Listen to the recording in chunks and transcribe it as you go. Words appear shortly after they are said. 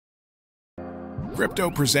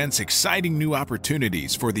Crypto presents exciting new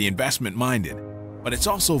opportunities for the investment-minded, but it's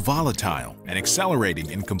also volatile and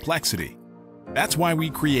accelerating in complexity. That's why we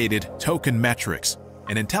created Token Metrics,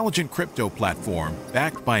 an intelligent crypto platform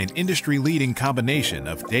backed by an industry-leading combination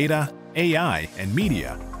of data, AI, and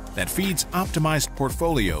media that feeds optimized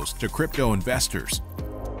portfolios to crypto investors.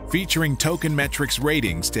 Featuring Token Metrics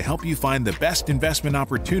ratings to help you find the best investment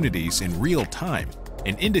opportunities in real time,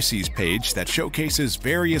 an indices page that showcases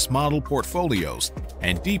various model portfolios,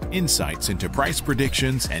 and deep insights into price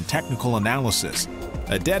predictions and technical analysis.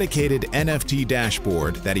 A dedicated NFT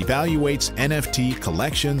dashboard that evaluates NFT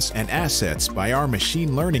collections and assets by our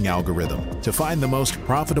machine learning algorithm to find the most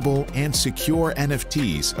profitable and secure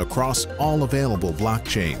NFTs across all available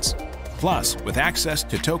blockchains. Plus, with access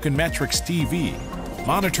to Token Metrics TV,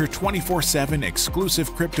 monitor 24/7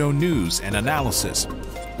 exclusive crypto news and analysis.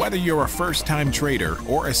 Whether you're a first-time trader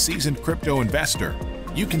or a seasoned crypto investor,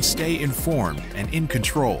 you can stay informed and in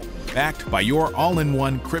control, backed by your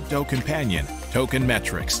all-in-one crypto companion, Token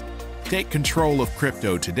Metrics. Take control of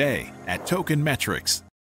crypto today at Token Metrics.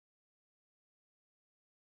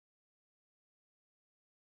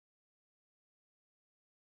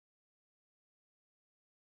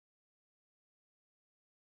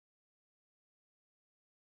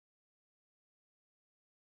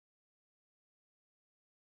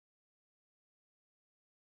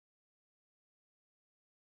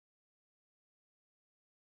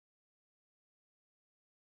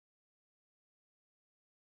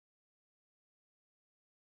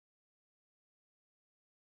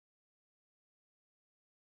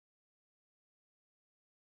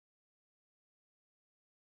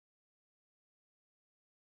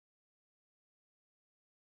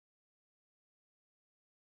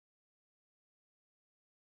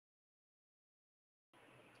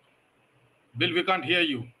 Bill, we can't hear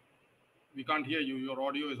you. We can't hear you. Your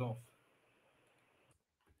audio is off.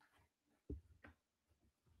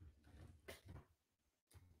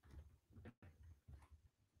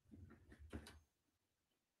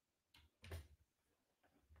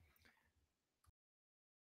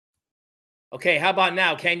 Okay, how about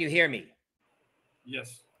now? Can you hear me?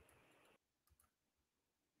 Yes.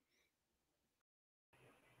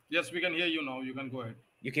 Yes, we can hear you now. You can go ahead.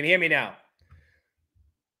 You can hear me now.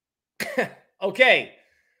 Okay.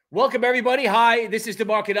 Welcome, everybody. Hi, this is the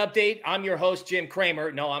Market Update. I'm your host, Jim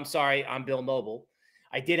Cramer. No, I'm sorry. I'm Bill Noble.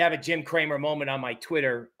 I did have a Jim Cramer moment on my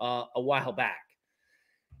Twitter a while back.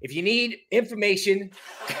 If you need information,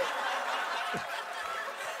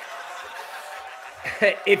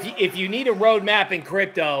 if you need a roadmap in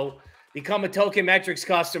crypto, become a Token Metrics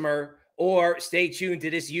customer or stay tuned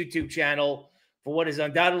to this YouTube channel for what is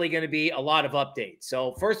undoubtedly going to be a lot of updates.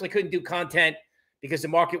 So first, we couldn't do content because the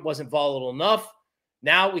market wasn't volatile enough.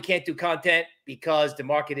 Now we can't do content because the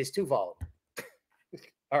market is too volatile.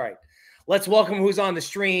 All right. Let's welcome who's on the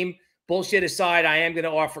stream. Bullshit aside, I am going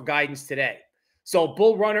to offer guidance today. So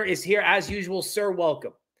Bull Runner is here as usual. Sir,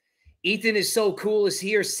 welcome. Ethan is so cool is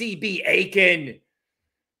here. CB Aiken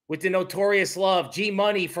with the notorious love. G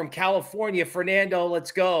Money from California. Fernando,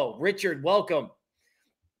 let's go. Richard, welcome.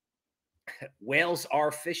 Whales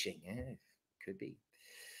are fishing. Could be.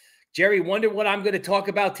 Jerry, wonder what I'm going to talk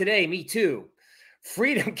about today. Me too.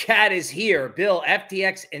 Freedom Cat is here. Bill,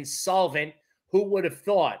 FTX insolvent. Who would have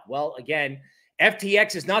thought? Well, again,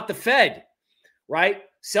 FTX is not the Fed, right?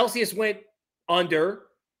 Celsius went under.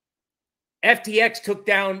 FTX took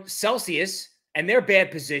down Celsius and their bad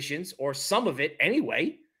positions, or some of it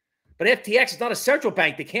anyway. But FTX is not a central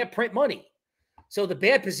bank. They can't print money. So the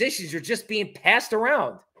bad positions are just being passed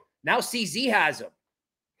around. Now CZ has them.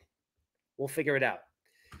 We'll figure it out.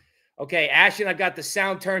 Okay, Ashton, I've got the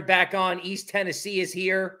sound turned back on. East Tennessee is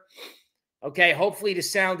here. Okay, hopefully the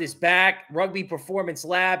sound is back. Rugby Performance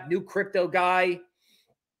Lab, new crypto guy.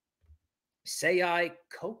 Sayai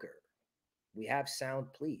Coker. We have sound,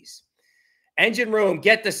 please. Engine room,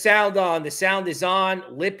 get the sound on. The sound is on.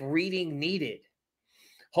 Lip reading needed.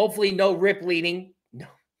 Hopefully no lip reading.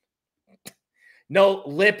 No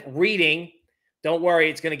lip reading. Don't worry,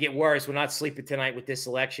 it's going to get worse. We're not sleeping tonight with this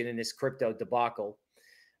election and this crypto debacle.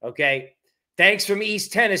 Okay. Thanks from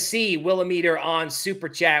East Tennessee, Willimeter on Super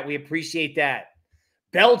Chat. We appreciate that.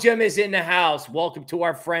 Belgium is in the house. Welcome to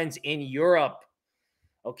our friends in Europe.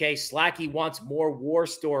 Okay. Slacky wants more war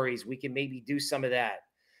stories. We can maybe do some of that.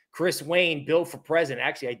 Chris Wayne, Bill for president.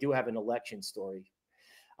 Actually, I do have an election story.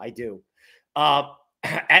 I do.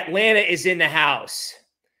 Atlanta is in the house.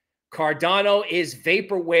 Cardano is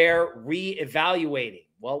vaporware reevaluating.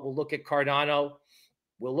 Well, we'll look at Cardano.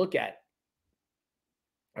 We'll look at it.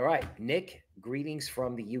 All right. Nick, greetings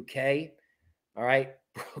from the UK. All right.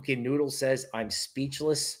 Broken Noodle says, I'm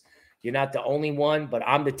speechless. You're not the only one, but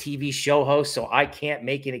I'm the TV show host, so I can't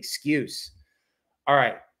make an excuse. All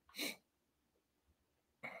right.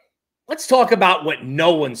 Let's talk about what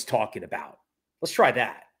no one's talking about. Let's try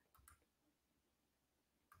that.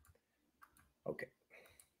 Okay.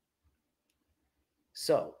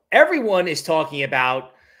 So everyone is talking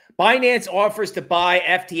about Binance offers to buy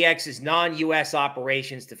FTX's non-US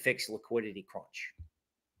operations to fix liquidity crunch.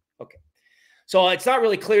 Okay. So it's not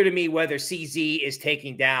really clear to me whether CZ is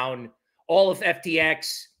taking down all of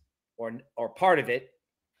FTX or part of it.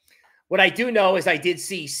 What I do know is I did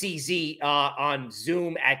see CZ on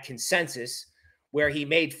Zoom at Consensus, where he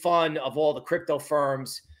made fun of all the crypto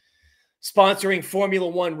firms sponsoring Formula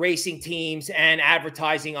One racing teams and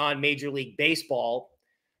advertising on Major League Baseball.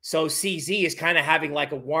 So CZ is kind of having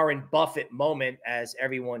like a Warren Buffett moment as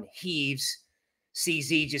everyone heaves.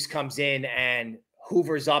 CZ just comes in and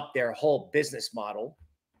hoovers up their whole business model.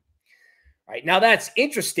 All right, now that's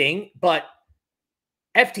interesting, but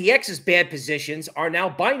FTX's bad positions are now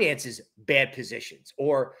Binance's bad positions,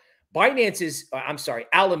 or Alameda's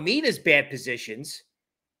bad positions.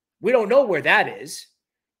 We don't know where that is,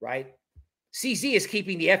 right? CZ is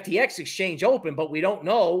keeping the FTX exchange open, but we don't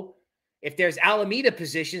know if there's Alameda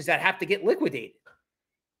positions that have to get liquidated.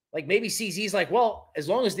 Like maybe CZ's like, well, as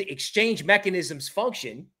long as the exchange mechanisms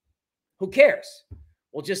function, who cares?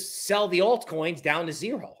 We'll just sell the altcoins down to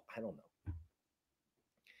zero. I don't know.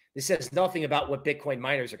 This says nothing about what Bitcoin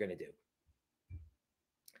miners are going to do.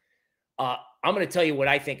 I'm going to tell you what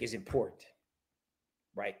I think is important,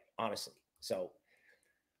 right? Honestly. So,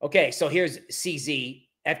 okay, so here's CZ.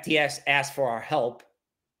 FTX asked for our help.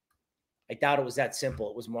 I doubt it was that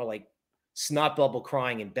simple. It was more like snot bubble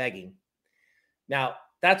crying and begging. Now,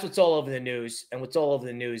 that's what's all over the news, and what's all over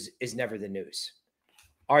the news is never the news.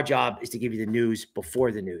 Our job is to give you the news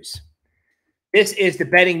before the news. This is the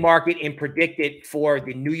betting market and predicted for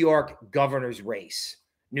the New York governor's race.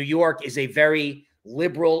 New York is a very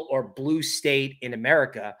liberal or blue state in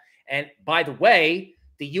America. And by the way,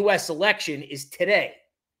 the U.S. election is today.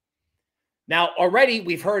 Now, already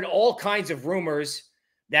we've heard all kinds of rumors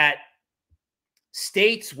that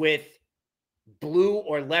states with blue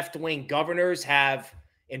or left-wing governors have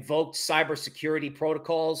invoked cybersecurity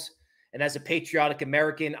protocols. And as a patriotic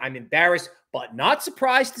American, I'm embarrassed, but not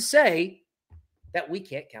surprised to say that we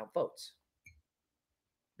can't count votes.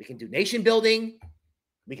 We can do nation building.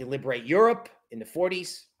 We can liberate Europe in the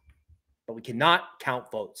 40s, but we cannot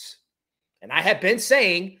count votes. And I have been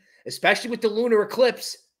saying, especially with the lunar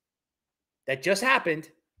eclipse that just happened,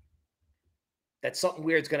 that something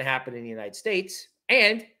weird is going to happen in the United States,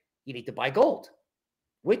 and you need to buy gold,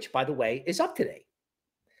 which, by the way, is up today.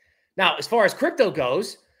 Now, as far as crypto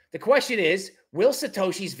goes, the question is, will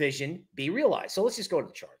Satoshi's vision be realized? So let's just go to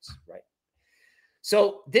the charts, right?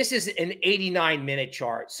 So this is an 89-minute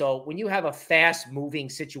chart. So when you have a fast-moving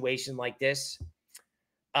situation like this,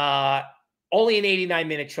 only an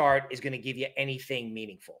 89-minute chart is going to give you anything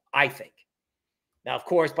meaningful, I think. Now, of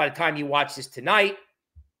course, by the time you watch this tonight,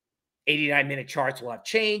 89-minute charts will have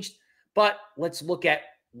changed. But let's look at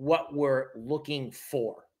what we're looking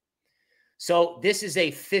for. So this is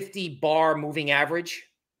a 50-bar moving average,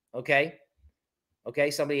 okay?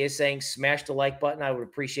 Okay, somebody is saying smash the like button. I would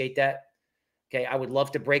appreciate that. Okay, I would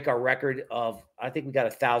love to break our record of, I think we got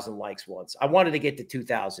 1,000 likes once. I wanted to get to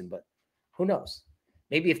 2,000, but who knows?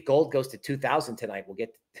 Maybe if gold goes to 2,000 tonight,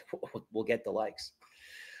 we'll get the likes.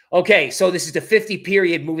 Okay, so this is the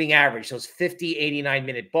 50-period moving average. So it's 50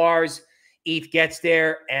 89-minute bars. ETH gets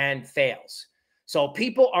there and fails. So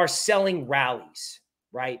people are selling rallies,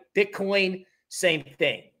 right? Bitcoin, same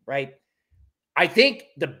thing, right? I think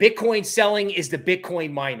the Bitcoin selling is the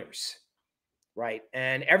Bitcoin miners. Right.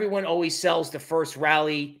 And everyone always sells the first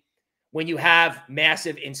rally when you have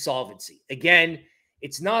massive insolvency. Again,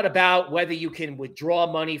 it's not about whether you can withdraw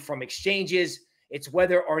money from exchanges. It's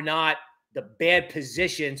whether or not the bad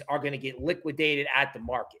positions are going to get liquidated at the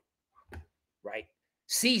market. Right.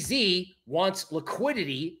 CZ wants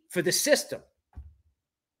liquidity for the system.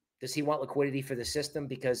 Does he want liquidity for the system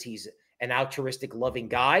because he's an altruistic, loving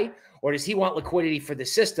guy? Or does he want liquidity for the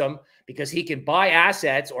system because he can buy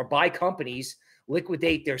assets or buy companies,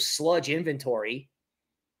 liquidate their sludge inventory,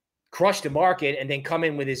 crush the market, and then come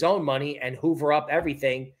in with his own money and hoover up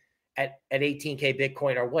everything at 18K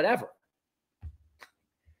Bitcoin or whatever?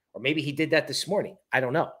 Or maybe he did that this morning. I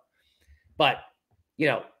don't know. But, you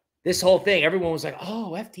know, this whole thing, everyone was like,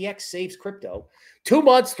 oh, FTX saves crypto. 2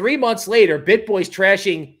 months, 3 months later, BitBoy's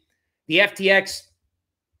trashing the FTX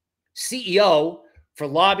CEO for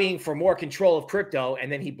lobbying for more control of crypto,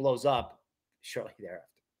 and then he blows up shortly thereafter.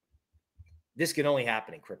 This can only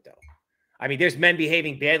happen in crypto. I mean, there's men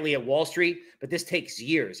behaving badly at Wall Street, but this takes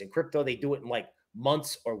years. In crypto, they do it in like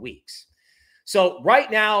months or weeks. So right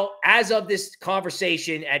now, as of this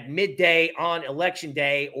conversation at midday on election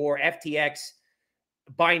day or FTX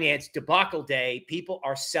Binance debacle day, people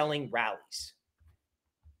are selling rallies.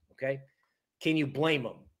 Okay. Can you blame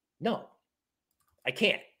them? No, I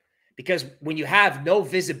can't. Because when you have no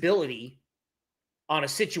visibility on a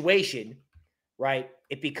situation, right,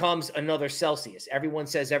 it becomes another Celsius. Everyone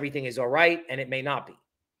says everything is all right, and it may not be.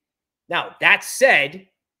 Now, that said,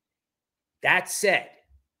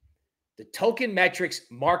 the token metrics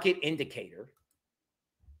market indicator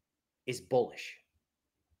is bullish.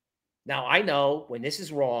 Now, I know when this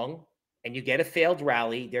is wrong and you get a failed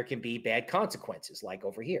rally, there can be bad consequences, like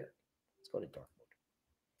over here. Let's go to dark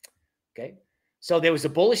mode. Okay. So there was a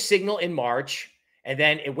bullish signal in March, and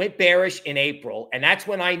then it went bearish in April. And that's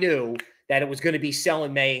when I knew that it was going to be sell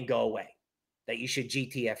in May and go away, that you should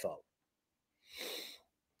GTFO.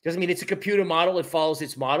 Doesn't mean it's a computer model. It follows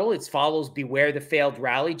its model. It follows beware the failed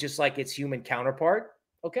rally, just like its human counterpart.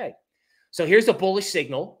 Okay. So here's a bullish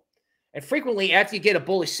signal. And frequently after you get a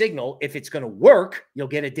bullish signal, if it's going to work, you'll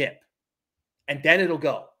get a dip. And then it'll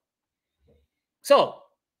go. So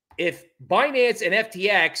if Binance and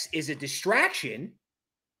FTX is a distraction,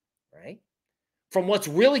 right, from what's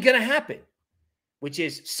really going to happen, which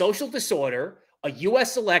is social disorder, a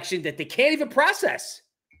U.S. election that they can't even process,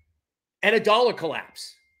 and a dollar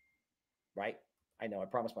collapse, right? I know I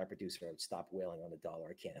promised my producer I would stop wailing on the dollar.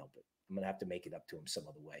 I can't help it. I'm going to have to make it up to him some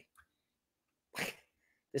other way.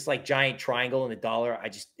 This like giant triangle in the dollar,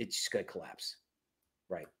 it's just going to collapse,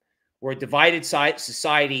 right? We're a divided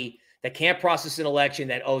society that can't process an election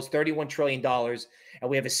that owes $31 trillion. And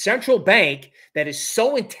we have a central bank that is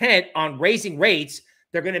so intent on raising rates,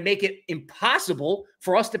 they're going to make it impossible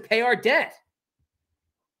for us to pay our debt.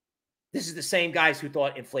 This is the same guys who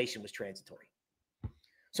thought inflation was transitory.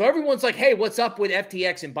 So everyone's like, hey, what's up with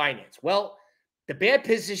FTX and Binance? Well, the bad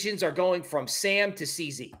positions are going from Sam to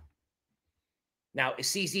CZ. Now, is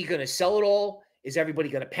CZ going to sell it all? Is everybody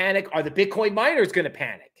going to panic? Are the Bitcoin miners going to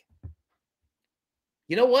panic?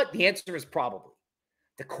 You know what? The answer is probably.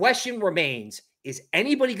 The question remains, is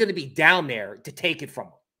anybody going to be down there to take it from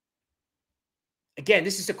them? Again,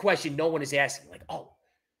 this is a question no one is asking. Like, oh,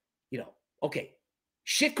 okay,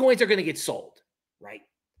 shitcoins are going to get sold, right?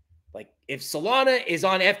 Like if Solana is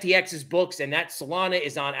on FTX's books and that Solana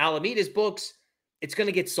is on Alameda's books, it's going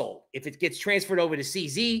to get sold. If it gets transferred over to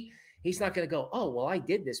CZ, he's not going to go, oh, well, I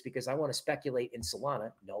did this because I want to speculate in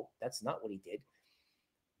Solana. No, that's not what he did.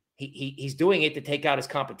 He's doing it to take out his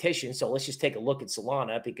competition. So let's just take a look at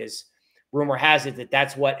Solana because rumor has it that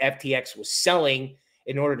that's what FTX was selling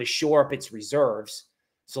in order to shore up its reserves.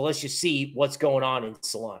 So let's just see what's going on in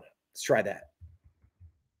Solana. Let's try that.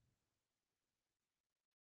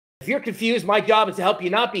 If you're confused, my job is to help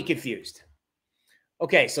you not be confused.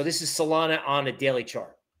 Okay, so this is Solana on a daily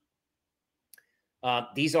chart.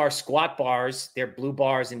 These are squat bars. They're blue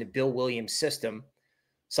bars in the Bill Williams system.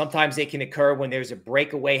 Sometimes they can occur when there's a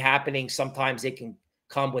breakaway happening. Sometimes they can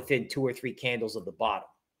come within 2 or 3 candles of the bottom.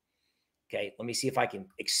 Okay, let me see if I can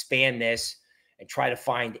expand this and try to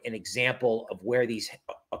find an example of where these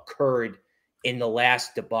occurred in the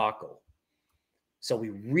last debacle. So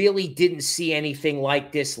we really didn't see anything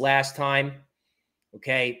like this last time.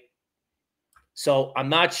 Okay, so I'm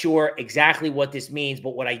not sure exactly what this means,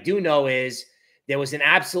 but what I do know is there was an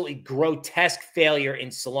absolutely grotesque failure in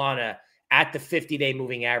Solana at the 50-day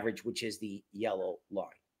moving average, which is the yellow line.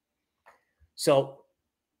 So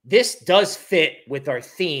this does fit with our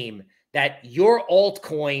theme that your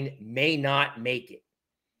altcoin may not make it.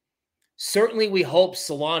 Certainly, we hope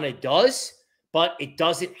Solana does, but it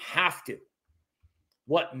doesn't have to.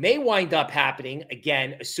 What may wind up happening,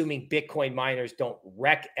 again, assuming Bitcoin miners don't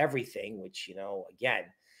wreck everything, which, again,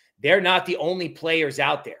 they're not the only players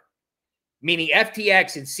out there. Meaning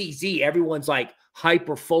FTX and CZ, everyone's like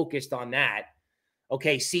hyper-focused on that.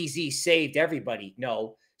 Okay, CZ saved everybody.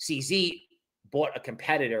 No, CZ bought a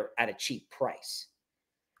competitor at a cheap price.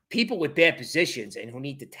 People with bad positions and who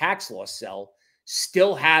need to tax loss sell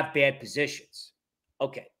still have bad positions.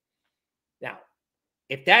 Okay. Now,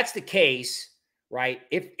 if that's the case, right,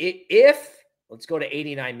 if let's go to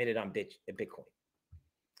 89 minute on Bitcoin.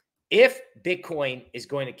 If Bitcoin is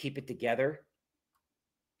going to keep it together,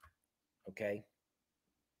 okay,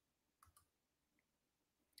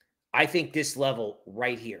 I think this level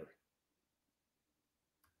right here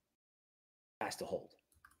has to hold.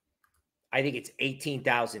 I think it's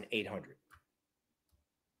 18,800.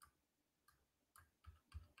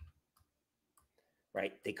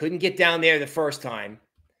 Right? They couldn't get down there the first time,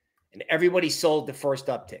 and everybody sold the first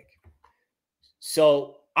uptick.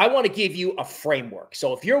 So I want to give you a framework.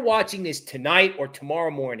 So if you're watching this tonight or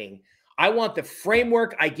tomorrow morning, I want the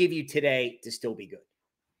framework I give you today to still be good.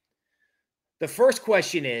 The first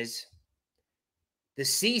question is, the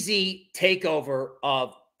CZ takeover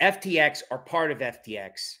of FTX or part of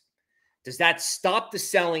FTX, does that stop the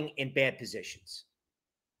selling in bad positions?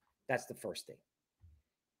 That's the first thing.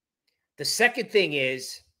 The second thing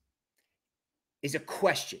is a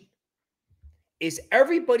question. Is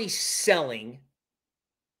everybody selling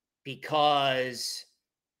because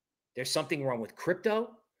there's something wrong with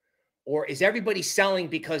crypto? Or is everybody selling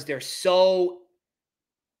because they're so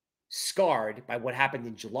scarred by what happened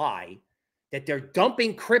in July that they're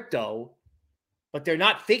dumping crypto, but they're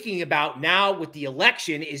not thinking about now with the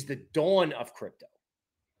election is the dawn of crypto,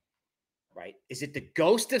 right? Is it the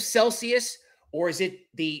ghost of Celsius or is it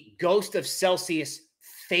the ghost of Celsius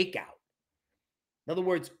fake out? In other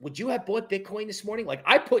words, would you have bought Bitcoin this morning? Like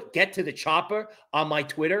I put get to the chopper on my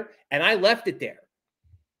Twitter and I left it there.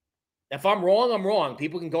 If I'm wrong, I'm wrong.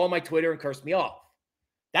 People can go on my Twitter and curse me off.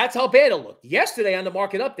 That's how bad it looked. Yesterday on the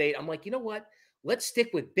market update, I'm like, you know what? Let's stick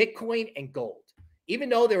with Bitcoin and gold. Even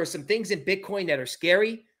though there are some things in Bitcoin that are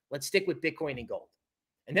scary, let's stick with Bitcoin and gold.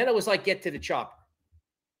 And then it was like, get to the chopper.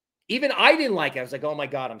 Even I didn't like it. I was like, oh my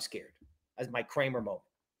God, I'm scared. As my Kramer moment.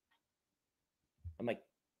 I'm like,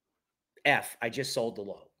 I just sold the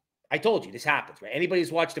low. I told you this happens, right? Anybody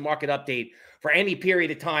who's watched the market update for any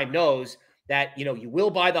period of time knows that, you know, you will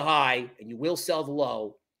buy the high and you will sell the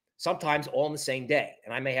low, sometimes all in the same day.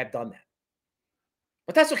 And I may have done that.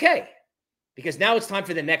 But that's okay, because now it's time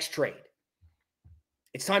for the next trade.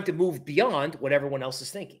 It's time to move beyond what everyone else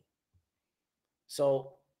is thinking.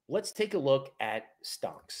 So let's take a look at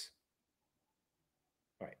stonks.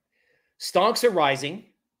 All right. Stonks are rising.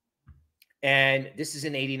 And this is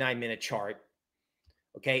an 89-minute chart.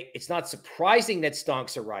 Okay. It's not surprising that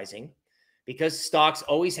stonks are rising because stocks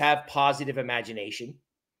always have positive imagination.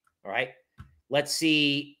 All right. Let's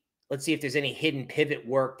see if there's any hidden pivot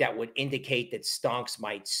work that would indicate that stonks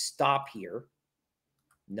might stop here.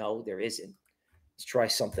 No, there isn't. Let's try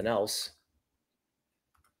something else.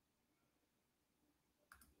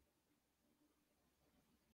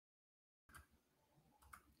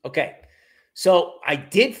 Okay. So I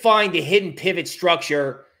did find a hidden pivot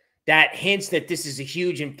structure that hints that this is a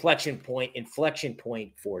huge inflection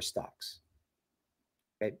point for stocks.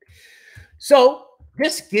 Okay. So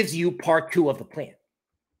this gives you part 2 of the plan.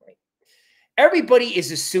 Right? Everybody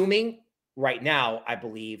is assuming right now, I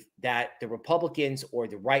believe, that the Republicans or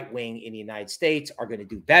the right wing in the United States are going to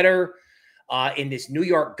do better in this New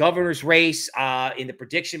York governor's race. In the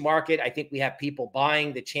prediction market, I think we have people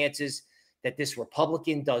buying the chances that this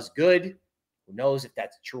Republican does good. Who knows if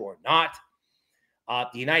that's true or not?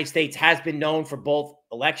 The United States has been known for both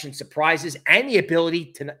election surprises and the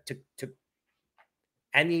ability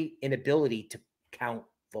inability to count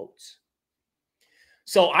votes.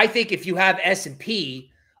 So I think if you have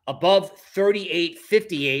S&P above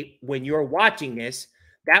 38.58 when you're watching this,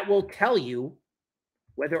 that will tell you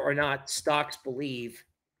whether or not stocks believe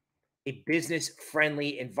a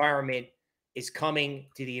business-friendly environment is coming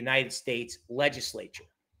to the United States legislature.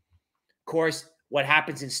 Of course, what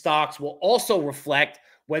happens in stocks will also reflect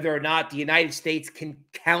whether or not the United States can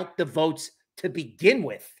count the votes to begin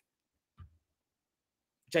with,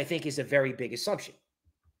 which I think is a very big assumption.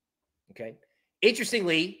 Okay.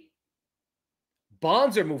 Interestingly,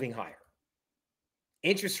 bonds are moving higher.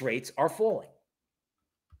 Interest rates are falling.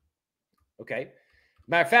 Okay.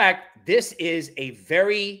 Matter of fact, this is a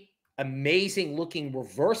very amazing looking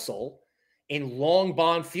reversal in long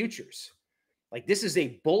bond futures. Like this is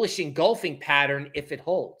a bullish engulfing pattern if it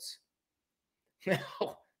holds.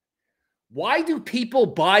 Now, why do people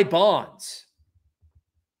buy bonds?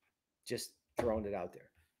 Just throwing it out there.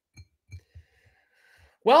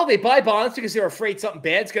 Well, they buy bonds because they're afraid something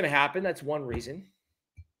bad's going to happen. That's one reason.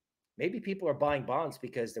 Maybe people are buying bonds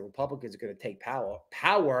because the Republicans are going to take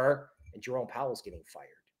power, and Jerome Powell's getting fired.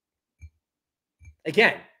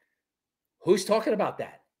 Again, who's talking about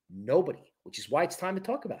that? Nobody, which is why it's time to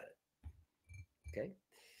talk about it. Okay.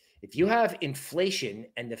 If you have inflation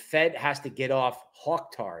and the Fed has to get off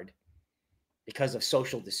hawktard because of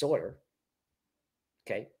social disorder,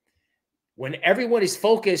 okay, when everyone is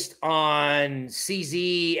focused on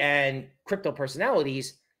CZ and crypto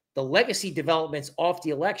personalities, the legacy developments off the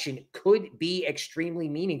election could be extremely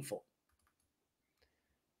meaningful.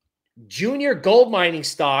 Junior gold mining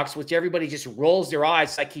stocks, which everybody just rolls their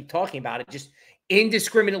eyes, I keep talking about it, just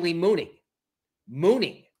indiscriminately mooning.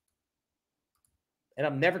 And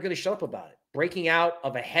I'm never going to shut up about it. Breaking out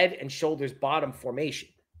of a head and shoulders bottom formation.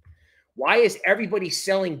 Why is everybody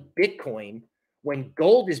selling Bitcoin when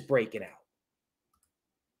gold is breaking out?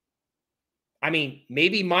 I mean,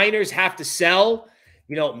 maybe miners have to sell.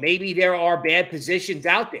 You know, maybe there are bad positions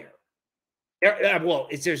out there.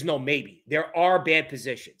 There's no maybe. There are bad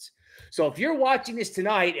positions. So if you're watching this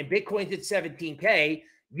tonight and Bitcoin's at 17K,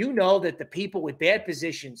 you know that the people with bad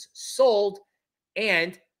positions sold,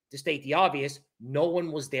 and to state the obvious, no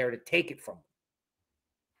one was there to take it from them.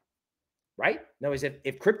 Right? In other words,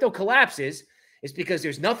 if crypto collapses, it's because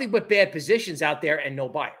there's nothing but bad positions out there and no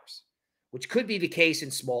buyers, which could be the case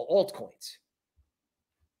in small altcoins.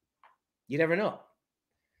 You never know.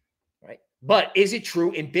 Right? But is it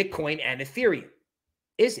true in Bitcoin and Ethereum?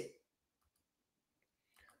 Is it?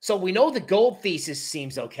 So we know the gold thesis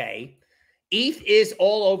seems okay. ETH is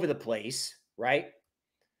all over the place, right?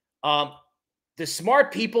 The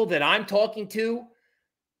smart people that I'm talking to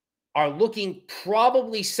are looking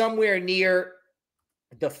probably somewhere near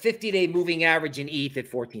the 50-day moving average in ETH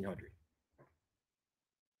at 1,400.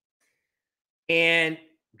 And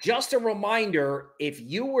just a reminder, if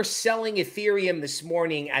you were selling Ethereum this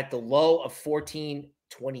morning at the low of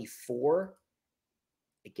 1424,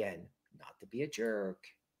 again, not to be a jerk,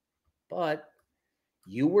 but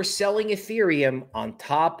you were selling Ethereum on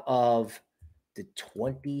top of the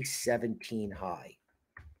 2017 high.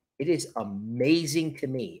 It is amazing to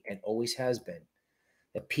me, and always has been,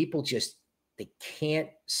 that people they can't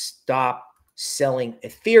stop selling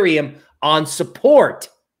Ethereum on support.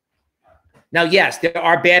 Now, yes, there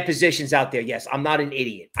are bad positions out there. Yes, I'm not an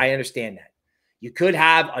idiot. I understand that. You could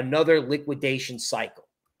have another liquidation cycle.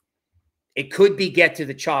 It could be get to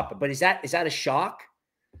the chopper, but is that a shock?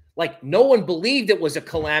 Like, no one believed it was a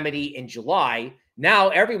calamity in July. Now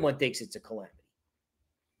everyone thinks it's a calamity.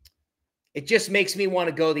 It just makes me want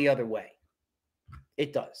to go the other way.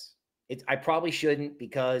 It does. I probably shouldn't,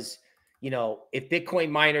 because, you know, if Bitcoin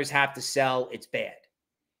miners have to sell, it's bad.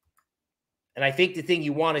 And I think the thing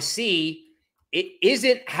you want to see, it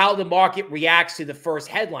isn't how the market reacts to the first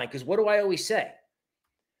headline. Because what do I always say?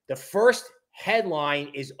 The first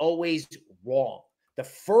headline is always wrong. The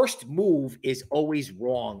first move is always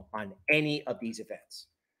wrong on any of these events.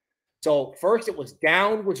 So first it was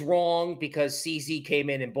down was wrong because CZ came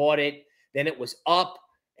in and bought it. Then it was up.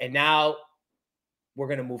 And now we're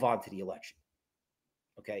going to move on to the election.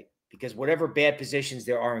 Okay? Because whatever bad positions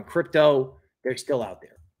there are in crypto, they're still out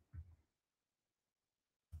there.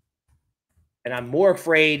 And I'm more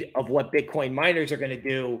afraid of what Bitcoin miners are going to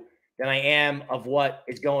do than I am of what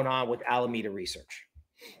is going on with Alameda Research.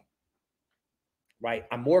 Right?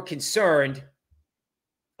 I'm more concerned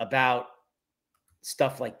about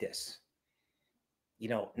stuff like this. You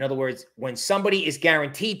know, in other words, when somebody is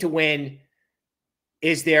guaranteed to win,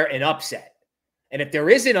 is there an upset? And if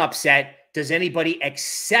there is an upset, does anybody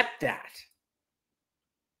accept that?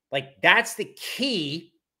 Like, that's the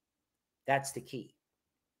key. That's the key.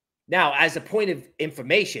 Now, as a point of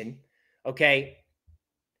information, okay,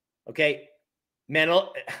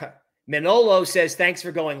 Manolo says, thanks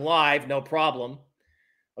for going live. No problem.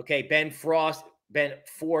 Okay, Ben Forst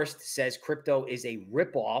says crypto is a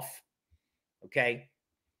ripoff. Okay.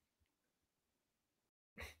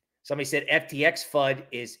 Somebody said FTX FUD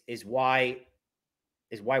is why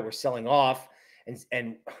we're selling off.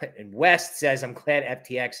 And West says, I'm glad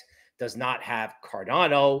FTX does not have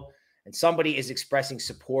Cardano. And somebody is expressing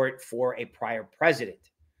support for a prior president.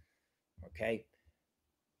 Okay.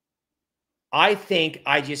 I think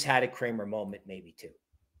I just had a Kramer moment, maybe too.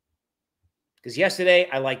 Because yesterday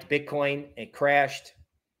I liked Bitcoin, it crashed.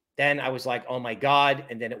 Then I was like, oh my God.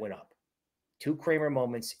 And then it went up. 2 Kramer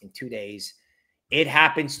moments in 2 days. It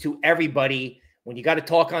happens to everybody. When you got to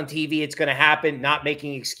talk on TV, it's going to happen. Not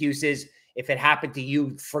making excuses. If it happened to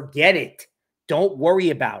you, forget it. Don't worry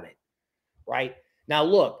about it. Right? Now,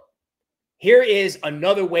 look, here is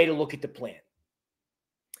another way to look at the plan.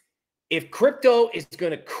 If crypto is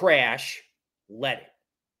going to crash, let it.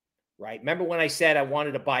 Right? Remember when I said I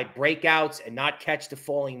wanted to buy breakouts and not catch the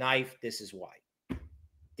falling knife? This is why.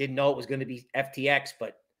 Didn't know it was going to be FTX,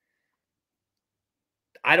 but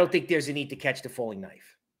I don't think there's a need to catch the falling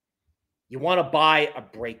knife. You want to buy a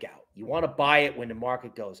breakout. You want to buy it when the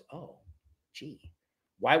market goes, oh, gee,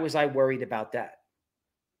 why was I worried about that?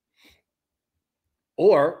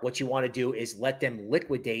 Or what you want to do is let them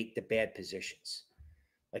liquidate the bad positions.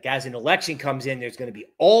 Like, as an election comes in, there's going to be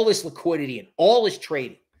all this liquidity and all this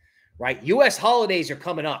trading, right? U.S. holidays are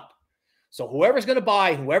coming up. So whoever's going to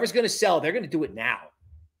buy, whoever's going to sell, they're going to do it now.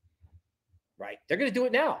 Right? They're going to do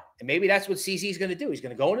it now. And maybe that's what CZ is going to do. He's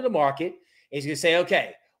going to go into the market. And he's going to say,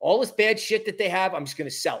 okay, all this bad shit that they have, I'm just going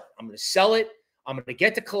to sell it. I'm going to sell it. I'm going to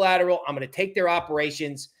get the collateral. I'm going to take their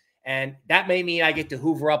operations. And that may mean I get to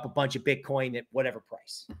hoover up a bunch of Bitcoin at whatever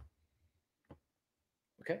price.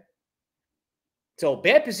 Okay? So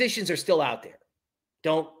bad positions are still out there.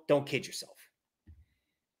 Don't kid yourself.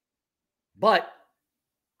 But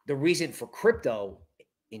the reason for crypto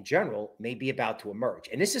in general may be about to emerge.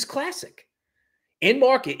 And this is classic. In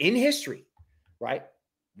market, in history, right?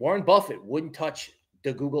 Warren Buffett wouldn't touch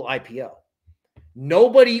the Google IPO.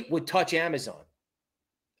 Nobody would touch Amazon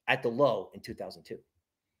at the low in 2002.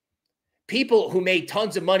 People who made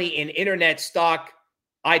tons of money in internet stock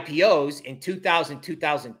IPOs in 2000,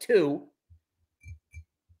 2002,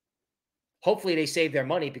 hopefully they saved their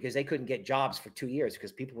money because they couldn't get jobs for 2 years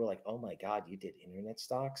because people were like, oh my God, you did internet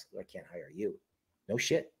stocks? I can't hire you. No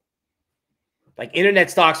shit. Like internet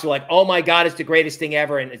stocks were like, oh my God, it's the greatest thing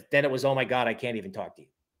ever. And then it was, oh my God, I can't even talk to you.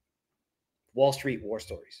 Wall Street war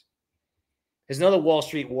stories. There's another Wall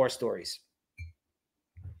Street war stories.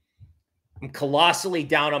 I'm colossally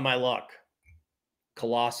down on my luck.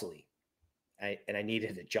 Colossally. And I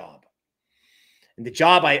needed a job. And the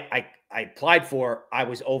job I applied for, I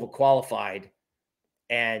was overqualified.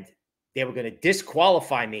 And they were going to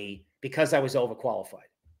disqualify me because I was overqualified.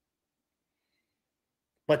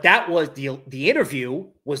 But that was the interview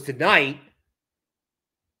was the night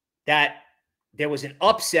that there was an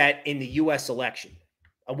upset in the U.S. election.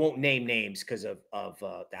 I won't name names because of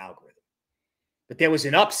the algorithm. But there was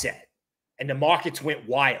an upset, and the markets went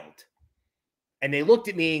wild. And they looked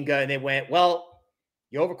at me and they went, well,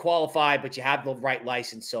 you're overqualified, but you have the right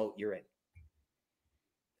license, so you're in.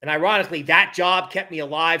 And ironically, that job kept me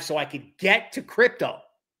alive so I could get to crypto.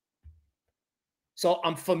 So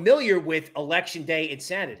I'm familiar with election day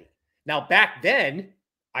insanity. Now, back then,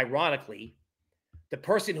 ironically, the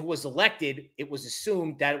person who was elected, it was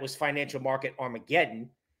assumed that it was financial market Armageddon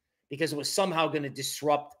because it was somehow going to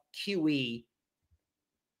disrupt QE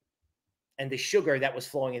and the sugar that was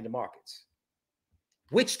flowing into markets,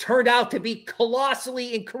 which turned out to be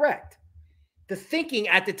colossally incorrect. The thinking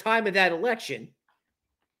at the time of that election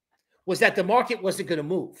was that the market wasn't going to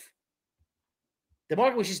move. The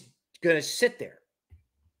market was just going to sit there.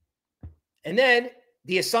 And then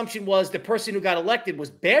the assumption was the person who got elected was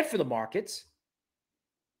bad for the markets.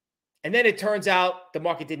 And then it turns out the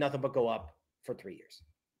market did nothing but go up for 3 years.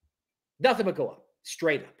 Nothing but go up,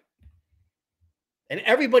 straight up. And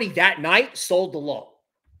everybody that night sold the low.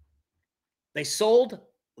 They sold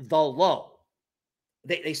the low.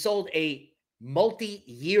 They sold a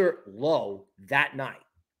multi-year low that night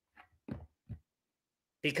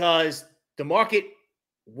because the market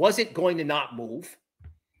wasn't going to not move.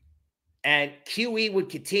 And QE would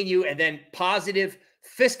continue, and then positive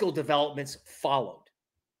fiscal developments followed,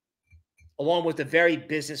 along with a very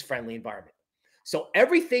business-friendly environment. So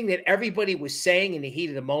everything that everybody was saying in the heat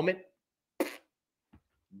of the moment,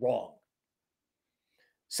 wrong.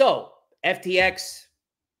 So FTX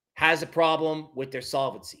has a problem with their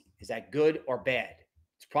solvency. Is that good or bad?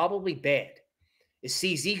 It's probably bad. Is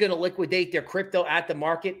CZ going to liquidate their crypto at the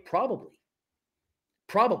market? Probably.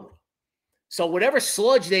 Probably. So whatever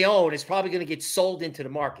sludge they own is probably going to get sold into the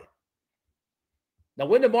market. Now,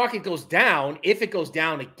 when the market goes down, if it goes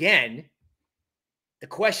down again, the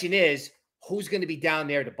question is, who's going to be down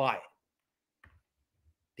there to buy it?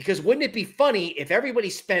 Because wouldn't it be funny if everybody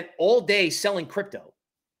spent all day selling crypto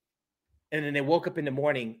and then they woke up in the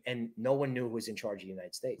morning and no one knew who was in charge of the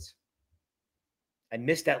United States? I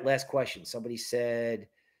missed that last question. Somebody said,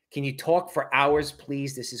 can you talk for hours,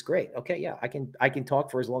 please? This is great. Okay, yeah, I can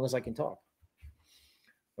talk for as long as I can talk.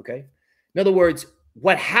 Okay. In other words,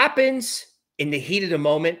 what happens in the heat of the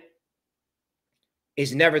moment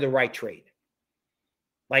is never the right trade.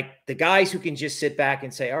 Like the guys who can just sit back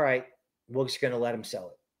and say, all right, we're just going to let them sell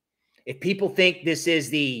it. If people think this is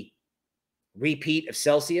the repeat of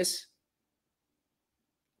Celsius,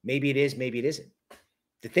 maybe it is, maybe it isn't.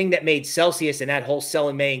 The thing that made Celsius and that whole sell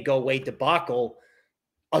in May and go away debacle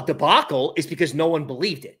a debacle is because no one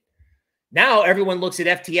believed it. Now everyone looks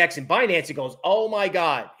at FTX and Binance and goes, oh my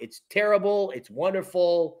God, it's terrible. It's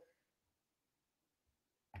wonderful.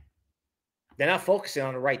 They're not focusing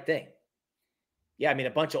on the right thing. Yeah, I mean,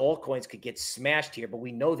 a bunch of altcoins could get smashed here, but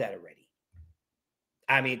we know that already.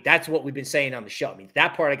 I mean, that's what we've been saying on the show. I mean,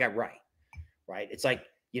 that part I got right? It's like,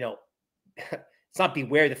 it's not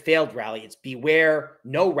beware the failed rally. It's beware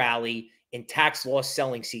no rally in tax loss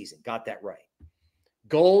selling season. Got that right.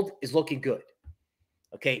 Gold is looking good.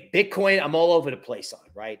 Okay, Bitcoin, I'm all over the place on,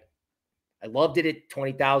 right? I loved it at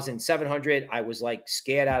 20,700. I was like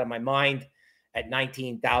scared out of my mind at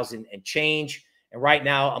 19,000 and change. And right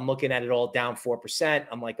now I'm looking at it all down 4%.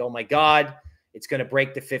 I'm like, oh my God, it's going to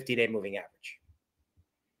break the 50-day moving average.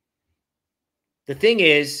 The thing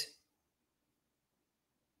is,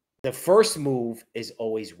 the first move is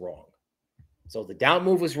always wrong. So the down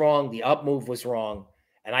move was wrong. The up move was wrong.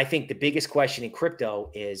 And I think the biggest question in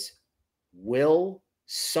crypto is, will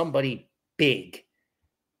somebody big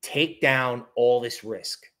take down all this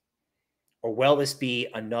risk? Or will this be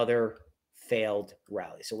another failed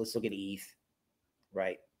rally? So let's look at ETH,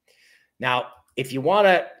 right? Now, if you want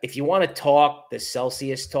to talk the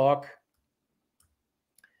Celsius talk,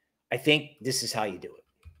 I think this is how you do it.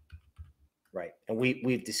 Right. And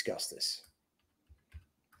we've discussed this.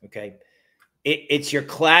 Okay. It's your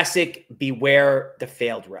classic beware the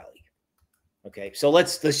failed rally. Okay. So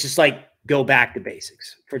let's just like go back to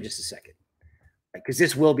basics for just a second. Because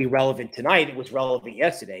this will be relevant tonight. It was relevant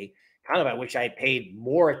yesterday. Kind of, I wish I had paid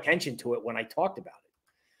more attention to it when I talked about it.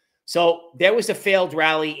 So there was a failed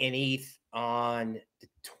rally in ETH on the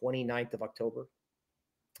 29th of October,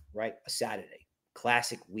 right? A Saturday.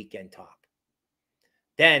 Classic weekend top.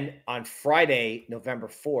 Then on Friday, November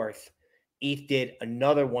 4th, ETH did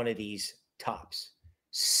another one of these tops.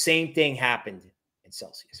 Same thing happened in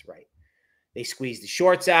Celsius, right? They squeezed the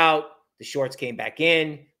shorts out. The shorts came back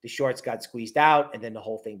in. The shorts got squeezed out. And then the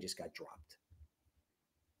whole thing just got dropped.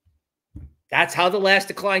 That's how the last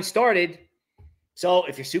decline started. So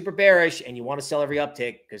if you're super bearish and you want to sell every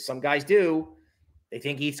uptick, because some guys do, they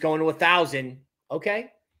think ETH's going to 1,000.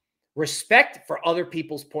 Okay. Respect for other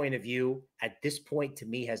people's point of view at this point, to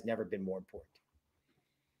me, has never been more important.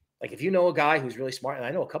 Like if you know a guy who's really smart, and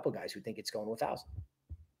I know a couple of guys who think it's going to 1,000.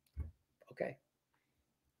 Okay.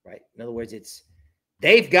 Right. In other words,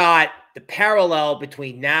 they've got the parallel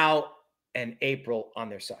between now and April on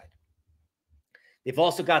their side. They've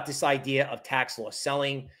also got this idea of tax loss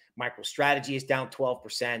selling. MicroStrategy is down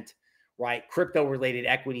 12%, right? Crypto-related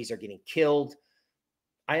equities are getting killed.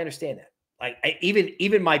 I understand that. Like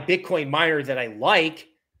even my Bitcoin miner that I like,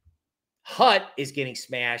 HUT, is getting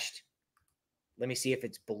smashed. Let me see if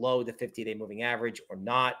it's below the 50-day moving average or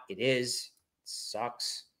not. It is. It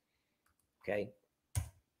sucks. Okay.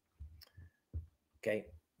 Okay.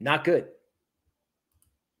 Not good.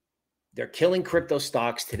 They're killing crypto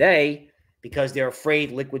stocks today because they're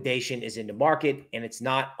afraid liquidation is in the market, and it's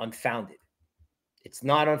not unfounded. It's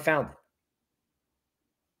not unfounded.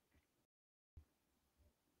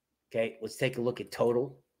 Okay, let's take a look at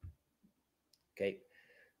total. Okay,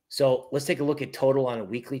 so let's take a look at total on a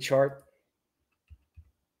weekly chart.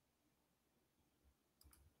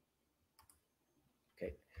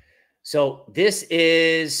 Okay, so this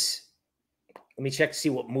is, let me check to see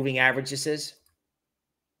what moving average this is.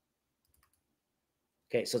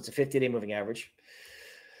 Okay, so it's a 50-day moving average.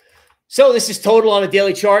 So this is total on a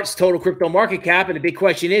daily chart. It's total crypto market cap. And the big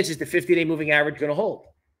question is the 50-day moving average going to hold?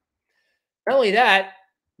 Not only that,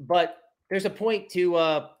 but there's a point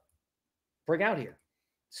to bring out here.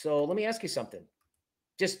 So let me ask you something.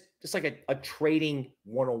 Just like a trading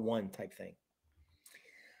 101 type thing.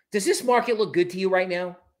 Does this market look good to you right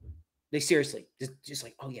now? Like seriously, just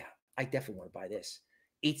like, oh yeah, I definitely want to buy this.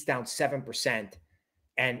 ETH's down 7%.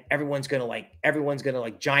 And everyone's gonna like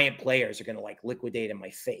giant players are gonna like liquidate in my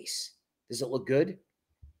face. Does it look good?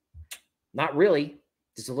 Not really.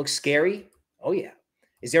 Does it look scary? Oh yeah.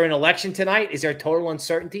 Is there an election tonight? Is there total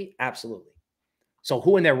uncertainty? Absolutely. So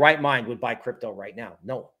who in their right mind would buy crypto right now?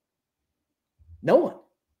 No one. No one.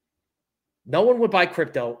 No one would buy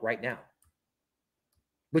crypto right now.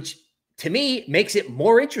 Which to me makes it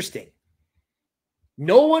more interesting.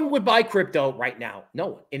 No one would buy crypto right now. No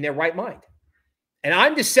one in their right mind. And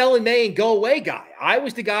I'm the sell in May and go away guy. I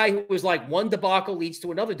was the guy who was like one debacle leads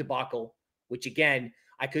to another debacle, which again,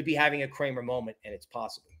 I could be having a Kramer moment, and it's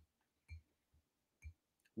possible.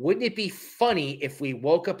 Wouldn't it be funny if we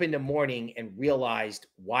woke up in the morning and realized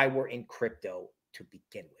why we're in crypto to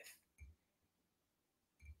begin with?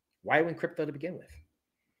 Why are we in crypto to begin with?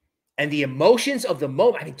 And the emotions of the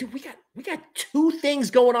moment. I mean, dude, we got two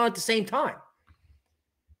things going on at the same time.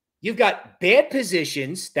 You've got bad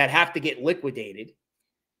positions that have to get liquidated,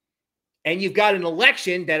 and you've got an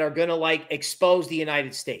election that are going to like expose the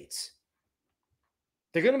United States.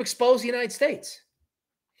 They're going to expose the United States.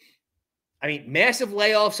 I mean, massive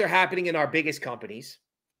layoffs are happening in our biggest companies.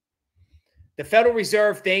 The Federal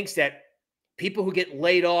Reserve thinks that people who get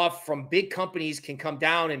laid off from big companies can come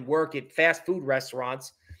down and work at fast food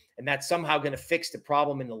restaurants, and that's somehow going to fix the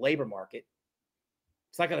problem in the labor market.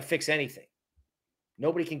 It's not going to fix anything.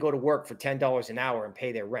 Nobody can go to work for $10 an hour and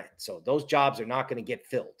pay their rent. So those jobs are not going to get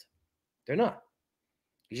filled. They're not.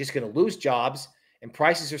 You're just going to lose jobs, and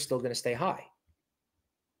prices are still going to stay high.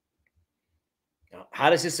 Now, how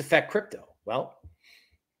does this affect crypto? Well,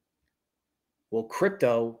 will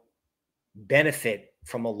crypto benefit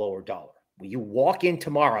from a lower dollar? Will you walk in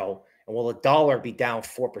tomorrow and will the dollar be down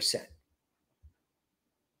 4%?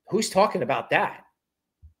 Who's talking about that?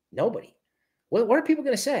 Nobody. What are people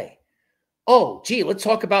going to say? Oh, gee, let's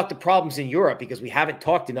talk about the problems in Europe because we haven't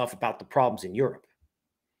talked enough about the problems in Europe.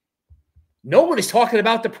 No one is talking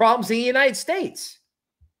about the problems in the United States.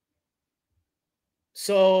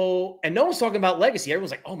 So, and no one's talking about legacy.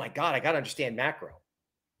 Everyone's like, oh my God, I got to understand macro.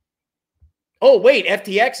 Oh, wait,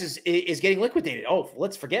 FTX is getting liquidated. Oh,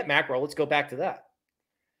 let's forget macro. Let's go back to that.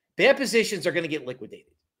 Their positions are going to get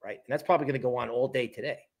liquidated, right? And that's probably going to go on all day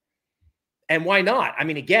today. And why not? I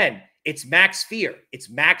mean, again, it's max fear. It's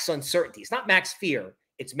max uncertainty. It's not max fear.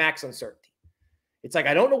 It's max uncertainty. It's like,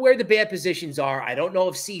 I don't know where the bad positions are. I don't know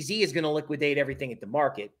if CZ is going to liquidate everything at the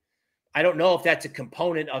market. I don't know if that's a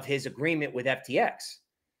component of his agreement with FTX,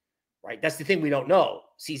 right? That's the thing we don't know.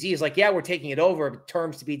 CZ is like, yeah, we're taking it over, but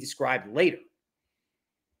terms to be described later.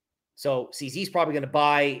 So CZ is probably going to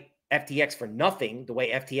buy FTX for nothing, the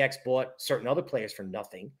way FTX bought certain other players for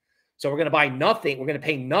nothing. So we're going to buy nothing. We're going to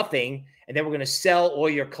pay nothing. And then we're going to sell all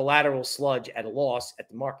your collateral sludge at a loss at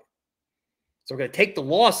the market. So we're going to take the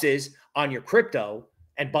losses on your crypto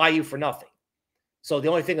and buy you for nothing. So the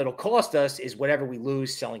only thing that'll cost us is whatever we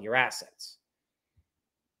lose selling your assets.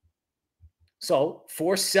 So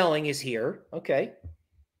forced selling is here. Okay.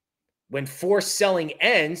 When forced selling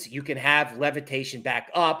ends, you can have levitation back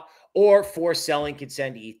up, or forced selling can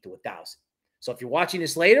send ETH to 1,000. So if you're watching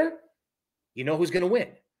this later, you know who's going to win.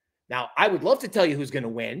 Now, I would love to tell you who's going to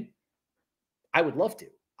win. I would love to.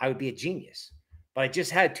 I would be a genius. But I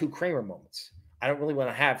just had 2 Kramer moments. I don't really want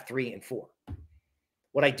to have 3 and 4.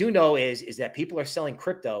 What I do know is that people are selling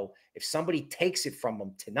crypto. If somebody takes it from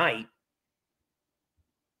them tonight,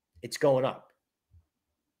 it's going up.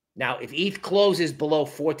 Now, if ETH closes below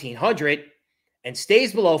 1,400 and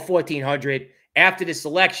stays below 1,400 after this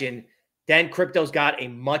election, then crypto's got a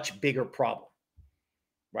much bigger problem,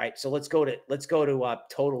 right? So let's go to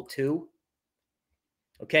total 2.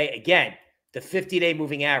 Okay, again, the 50-day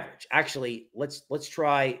moving average. Actually, let's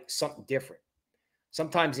try something different.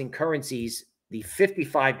 Sometimes in currencies, the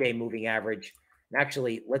 55-day moving average. And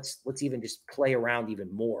actually, let's even just play around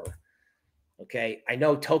even more. Okay, I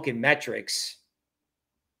know Token Metrics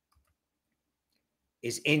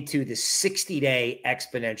is into the 60-day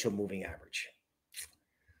exponential moving average.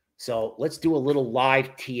 So let's do a little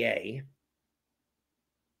live TA.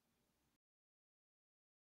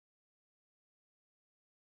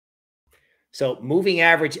 So moving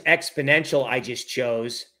average exponential I just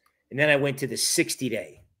chose, and then I went to the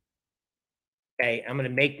 60-day. Okay, I'm going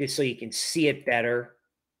to make this so you can see it better.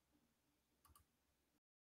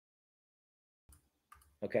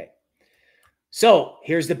 Okay. So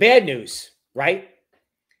here's the bad news, right?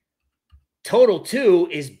 Total 2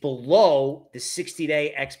 is below the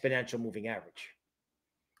 60-day exponential moving average.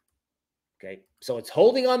 Okay. So it's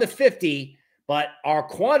holding on the 50, but our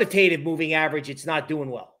quantitative moving average, it's not doing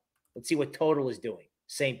well. Let's see what total is doing.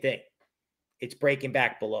 Same thing. It's breaking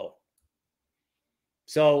back below.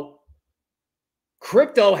 So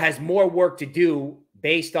crypto has more work to do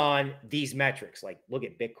based on these metrics. Like, look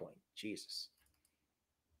at Bitcoin. Jesus.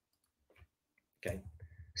 Okay.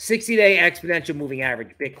 60-day exponential moving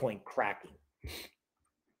average, Bitcoin cracking.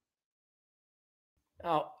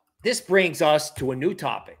 Now, this brings us to a new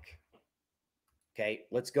topic. Okay.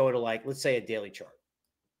 Let's go to let's say a daily chart.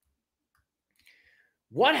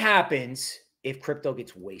 What happens if crypto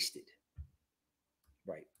gets wasted?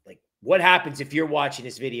 Right. Like, what happens if you're watching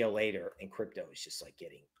this video later and crypto is just like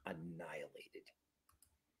getting annihilated?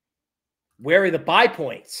 Where are the buy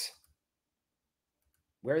points?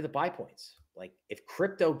 Where are the buy points? Like, if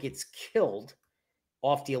crypto gets killed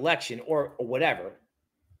off the election or whatever,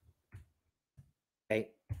 okay,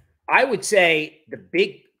 I would say the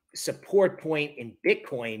big support point in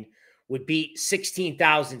Bitcoin would be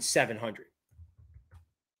 16,700.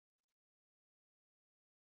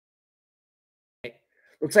 Okay.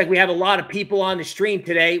 Looks like we have a lot of people on the stream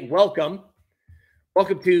today. Welcome.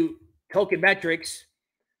 Welcome to Token Metrics,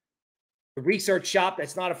 the research shop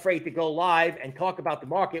that's not afraid to go live and talk about the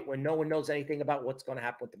market when no one knows anything about what's going to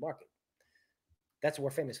happen with the market. That's what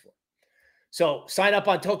we're famous for. So sign up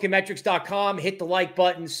on tokenmetrics.com, hit the like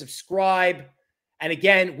button, subscribe. And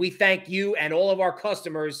again, we thank you and all of our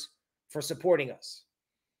customers for supporting us.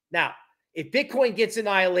 Now, if Bitcoin gets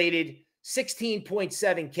annihilated,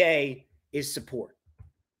 16.7K is support.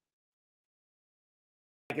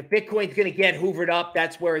 Like, if Bitcoin's going to get hoovered up,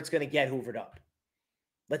 that's where it's going to get hoovered up.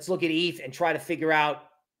 Let's look at ETH and try to figure out,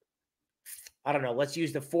 I don't know, let's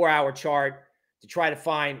use the 4-hour chart to try to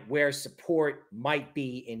find where support might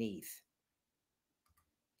be in ETH,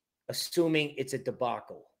 assuming it's a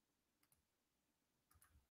debacle.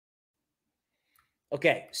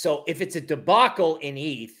 Okay, so if it's a debacle in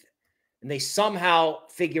ETH and they somehow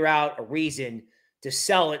figure out a reason to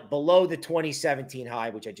sell it below the 2017 high,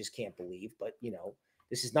 which I just can't believe. But,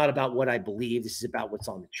 this is not about what I believe. This is about what's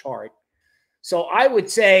on the chart. So I would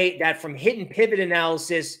say that from hidden pivot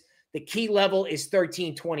analysis, the key level is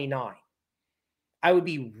 1329. I would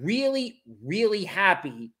be really, really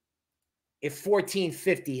happy if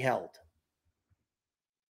 1450 held.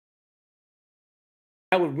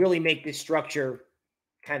 That would really make this structure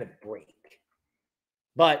kind of break.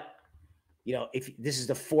 But, if this is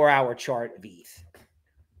the 4-hour chart of ETH.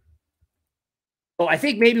 So I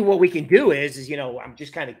think maybe what we can do is I'm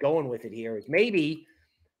just kind of going with it here, is maybe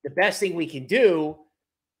the best thing we can do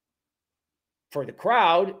for the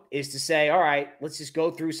crowd is to say, all right, let's just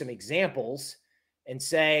go through some examples and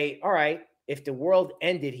say, all right, if the world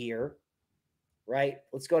ended here, right,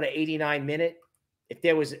 let's go to 89 minute. If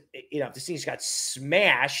there was, if this thing got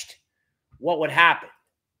smashed, what would happen?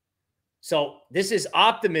 So this is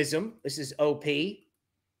optimism. This is OP.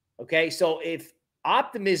 Okay. So if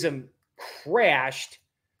optimism crashed,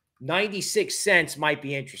 96 cents might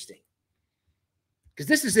be interesting. Because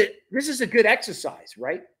this is a good exercise,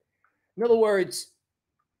 right? In other words,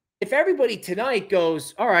 if everybody tonight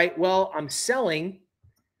goes, all right, well, I'm selling.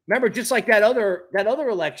 Remember, just like that other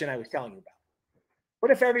election I was telling you about.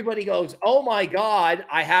 What if everybody goes, oh my God,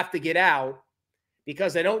 I have to get out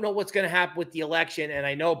because I don't know what's going to happen with the election, and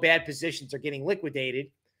I know bad positions are getting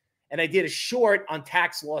liquidated, and I did a short on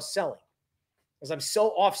tax loss selling. Because I'm so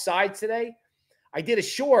offside today, I did a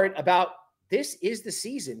short about this is the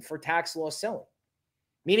season for tax loss selling.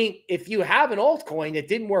 Meaning, if you have an altcoin that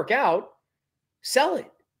didn't work out, sell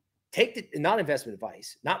it. Take the, not investment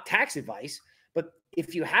advice, not tax advice, but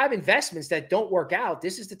if you have investments that don't work out,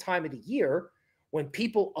 this is the time of the year when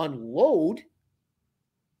people unload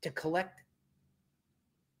to collect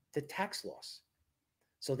the tax loss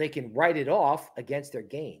so they can write it off against their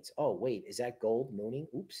gains. Oh, wait, is that gold mooning?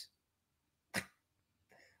 Oops.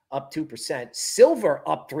 Up 2%. Silver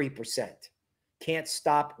up 3%. Can't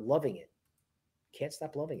stop loving it. Can't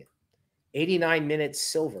stop loving it. 89 minutes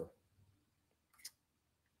silver.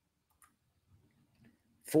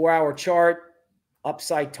 4-hour chart,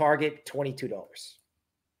 upside target, $22.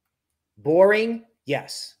 Boring?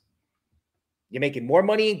 Yes. You're making more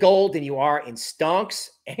money in gold than you are in stonks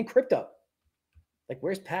and crypto. Like,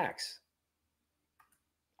 where's PAX?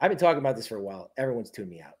 I've been talking about this for a while. Everyone's tuned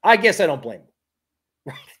me out. I guess I don't blame them.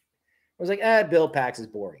 Right? I was like, Bill, PAX is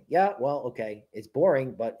boring. Yeah, well, okay. It's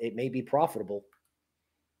boring, but it may be profitable.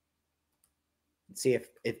 Let's see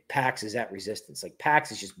if PAX is at resistance. Like,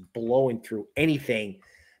 PAX is just blowing through anything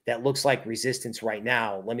that looks like resistance right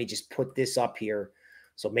now. Let me just put this up here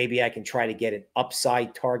so maybe I can try to get an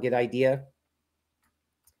upside target idea.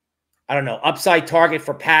 I don't know. Upside target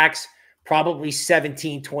for PAX, probably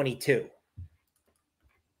 1722.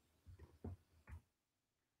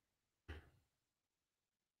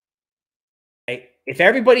 Okay. If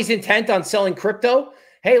everybody's intent on selling crypto,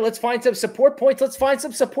 hey, let's find some support points. Let's find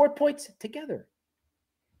some support points together.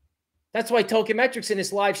 That's why Token Metrics in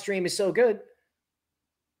this live stream is so good.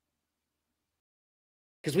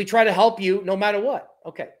 Because we try to help you no matter what.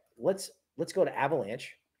 Okay, let's go to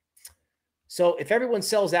Avalanche. So if everyone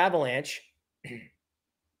sells Avalanche,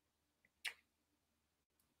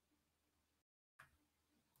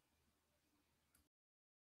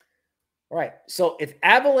 all right. So if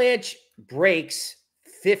Avalanche breaks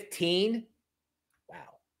 15, wow.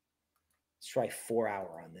 Let's try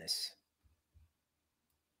 4-hour on this.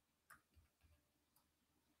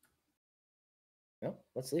 No,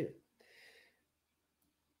 let's leave it.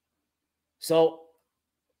 So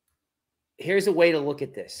here's a way to look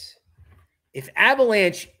at this. If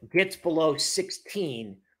Avalanche gets below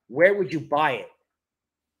 16, where would you buy it?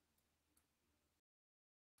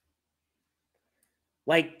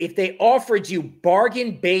 Like, if they offered you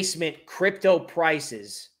bargain basement crypto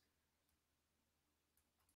prices,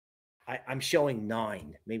 I'm showing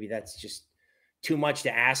 9. Maybe that's just too much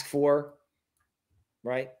to ask for,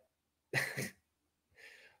 right?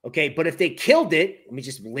 Okay, but if they killed it, let me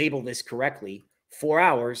just label this correctly, 4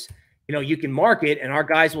 hours, you can mark it, and our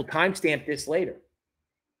guys will timestamp this later.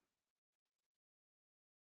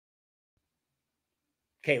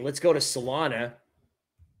 Okay, let's go to Solana.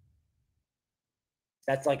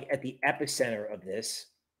 That's like at the epicenter of this.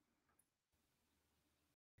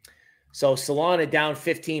 So Solana down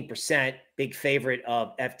 15%, big favorite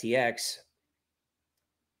of FTX.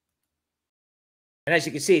 And as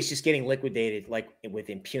you can see, it's just getting liquidated like with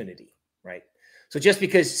impunity, right? So just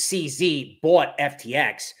because CZ bought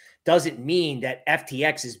FTX doesn't mean that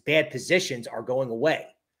FTX's bad positions are going away.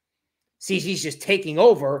 CZ's just taking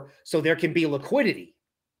over so there can be liquidity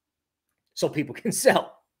so people can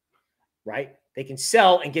sell, right? They can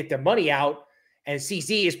sell and get their money out And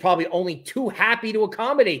CZ is probably only too happy to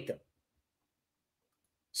accommodate them.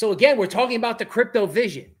 So again, we're talking about the crypto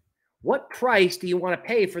vision. What price do you want to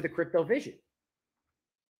pay for the crypto vision?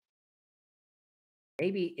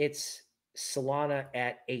 Maybe it's Solana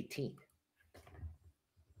at 18.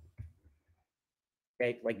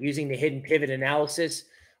 Okay, like using the hidden pivot analysis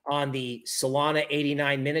on the Solana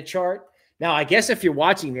 89-minute chart. Now, I guess if you're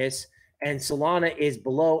watching this and Solana is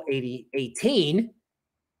below 18,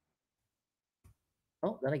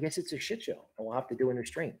 well, then I guess it's a shit show, and we'll have to do a new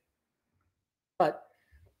stream. But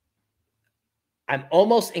I'm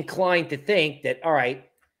almost inclined to think that, all right,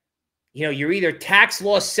 you know, you're either tax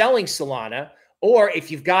loss selling Solana, or if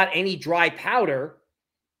you've got any dry powder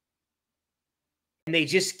and they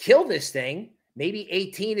just kill this thing, maybe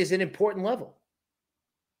 18 is an important level.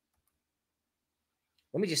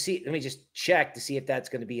 Let me just see. Let me just check to see if that's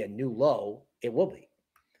going to be a new low. It will be.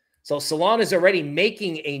 So Solana is already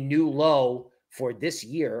making a new low for this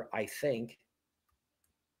year, I think.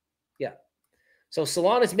 Yeah. So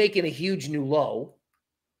Solana is making a huge new low.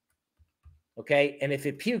 Okay. And if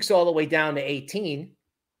it pukes all the way down to 18,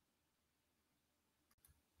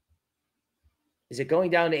 is it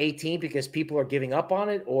going down to 18 because people are giving up on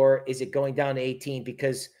it? Or is it going down to 18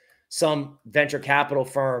 because some venture capital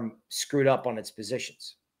firm screwed up on its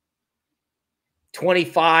positions?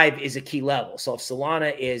 25 is a key level. So if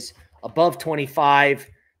Solana is above 25,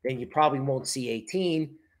 then you probably won't see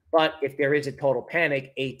 18. But if there is a total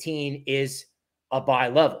panic, 18 is a buy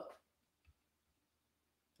level.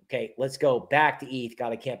 Okay, let's go back to ETH.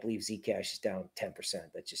 God, I can't believe Zcash is down 10%.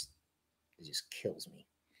 It just kills me.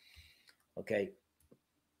 Okay.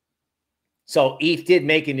 So ETH did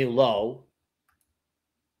make a new low.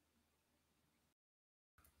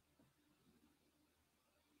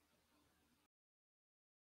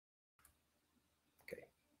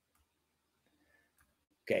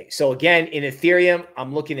 Okay, so again, in Ethereum,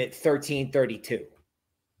 I'm looking at 1332.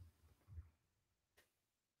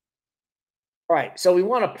 All right, so we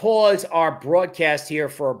want to pause our broadcast here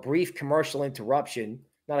for a brief commercial interruption.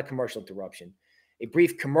 Not a commercial interruption, a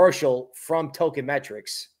brief commercial from Token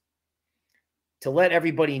Metrics to let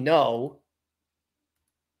everybody know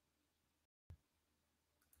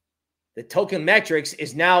that Token Metrics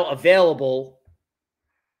is now available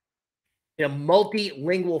in a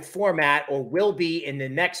multilingual format, or will be in the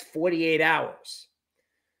next 48 hours.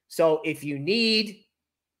 So if you need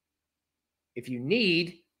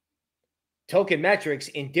Token Metrics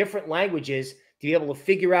in different languages to be able to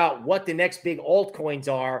figure out what the next big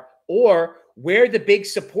altcoins are or where the big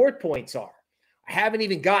support points are. I haven't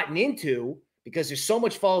even gotten into, because there's so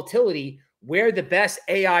much volatility, where the best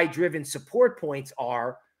AI-driven support points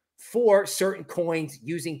are for certain coins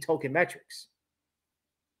using Token Metrics.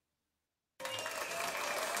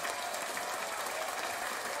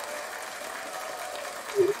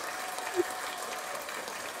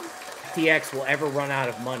 FTX will ever run out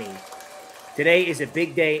of money. Today is a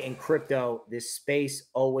big day in crypto. This space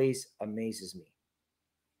always amazes me.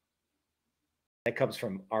 That comes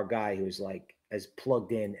from our guy who's like as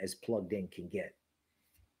plugged in can get.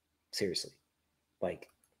 Seriously. Like,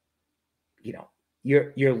 you know,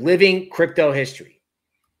 you're living crypto history.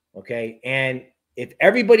 Okay? And if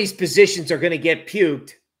everybody's positions are going to get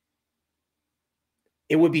puked,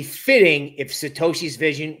 it would be fitting if Satoshi's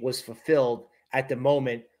vision was fulfilled at the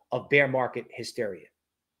moment of bear market hysteria.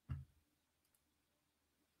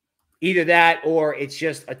 Either that or it's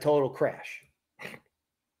just a total crash,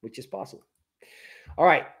 which is possible. All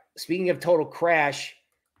right. Speaking of total crash,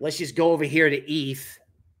 let's just go over here to ETH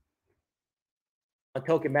on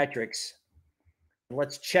Token Metrics. And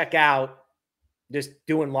let's check out just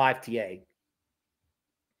doing live TA.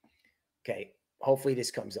 Okay. Hopefully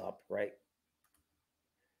this comes up, right?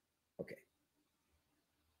 Okay.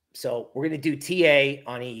 So we're going to do TA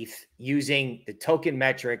on ETH using the Token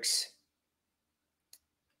Metrics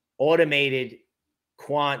automated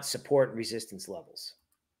quant support and resistance levels.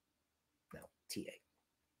 No, TA.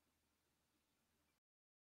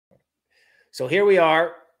 So here we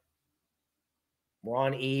are. We're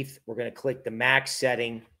on ETH. We're going to click the max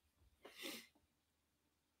setting.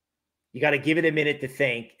 You got to give it a minute to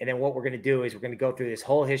think. And then what we're going to do is we're going to go through this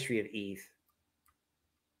whole history of ETH.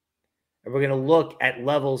 And we're going to look at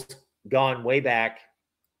levels gone way back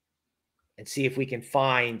and see if we can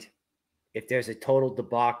find if there's a total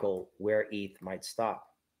debacle where ETH might stop.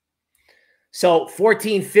 So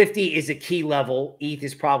 1450 is a key level. ETH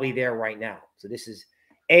is probably there right now. So this is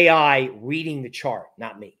AI reading the chart,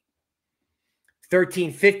 not me.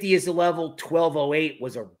 1350 is the level. 1208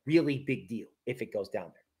 was a really big deal if it goes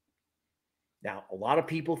down there. Now, a lot of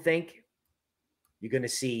people think you're going to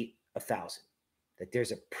see 1,000, that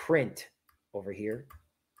there's a print over here.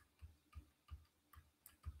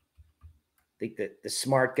 I think that the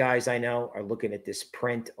smart guys I know are looking at this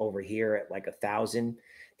print over here at like 1,000.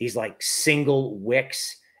 These like single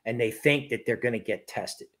wicks, and they think that they're going to get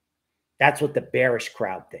tested. That's what the bearish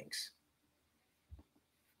crowd thinks.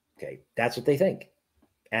 Okay, that's what they think.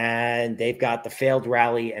 And they've got the failed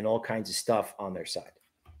rally and all kinds of stuff on their side.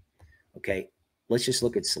 Okay, let's just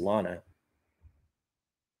look at Solana.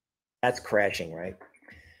 That's crashing, right?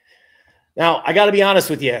 Now, I got to be honest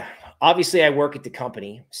with you. Obviously, I work at the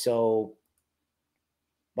company, so,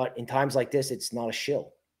 but in times like this, it's not a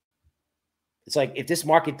shill. It's like if this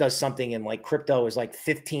market does something and like crypto is like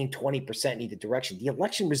 15, 20% in either direction, the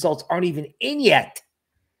election results aren't even in yet.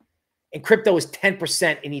 And crypto is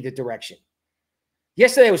 10% in either direction.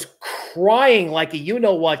 Yesterday, I was crying like a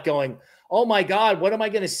you-know-what going, oh my God, what am I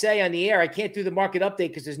going to say on the air? I can't do the market update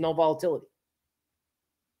because there's no volatility.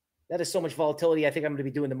 That is so much volatility. I think I'm going to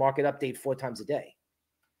be doing the market update 4 times a day,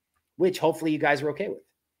 which hopefully you guys are okay with.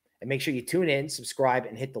 And make sure you tune in, subscribe,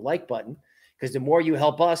 and hit the like button, because the more you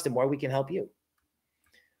help us, the more we can help you.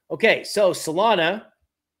 Okay, so Solana,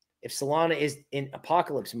 if Solana is in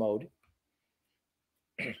apocalypse mode,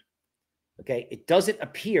 okay, it doesn't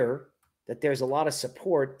appear that there's a lot of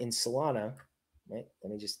support in Solana. Right?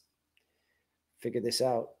 Let me just figure this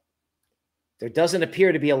out. There doesn't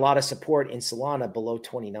appear to be a lot of support in Solana below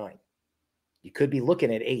 29. You could be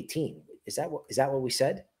looking at 18. Is that what we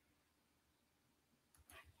said?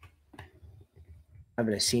 I'm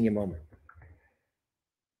in a senior moment.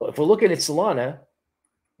 But if we're looking at Solana,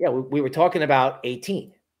 yeah, we were talking about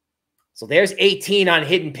 18. So there's 18 on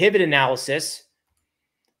hidden pivot analysis.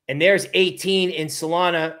 And there's 18 in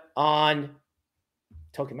Solana on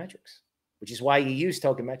token metrics, which is why you use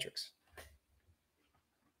token metrics.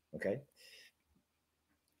 Okay.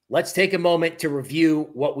 Let's take a moment to review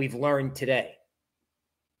what we've learned today.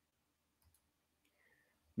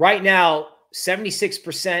 Right now,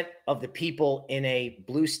 76% of the people in a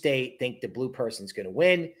blue state think the blue person's going to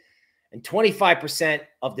win, and 25%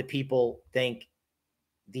 of the people think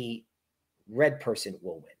the red person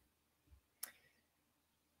will win.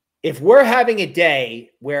 If we're having a day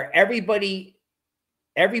where everybody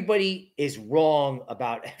is wrong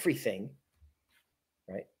about everything,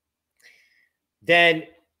 right? Then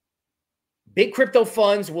big crypto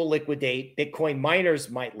funds will liquidate, Bitcoin miners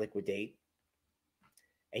might liquidate,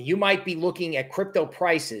 and you might be looking at crypto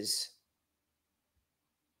prices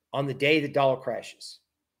on the day the dollar crashes.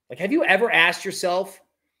 Like, have you ever asked yourself,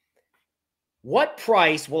 what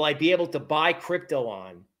price will I be able to buy crypto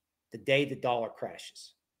on the day the dollar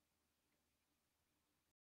crashes?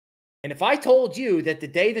 And if I told you that the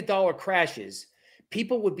day the dollar crashes,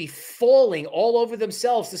 people would be falling all over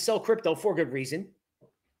themselves to sell crypto for good reason,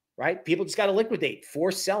 right? People just got to liquidate,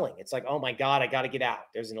 forced selling. It's like, oh my God, I got to get out.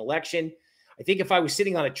 There's an election. I think if I was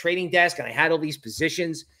sitting on a trading desk and I had all these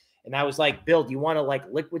positions and I was like, Bill, do you want to like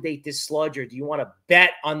liquidate this sludge, or do you want to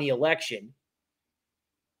bet on the election?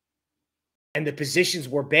 And the positions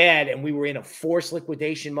were bad and we were in a forced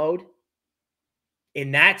liquidation mode.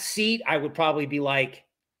 In that seat, I would probably be like,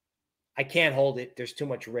 I can't hold it. There's too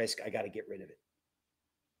much risk. I got to get rid of it.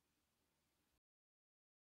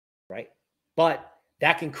 Right? But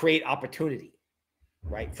that can create opportunity,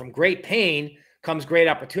 right? From great pain comes great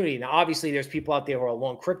opportunity. Now, obviously, there's people out there who are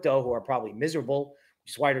long crypto who are probably miserable,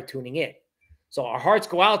 which is why they're tuning in. So our hearts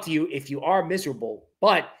go out to you if you are miserable.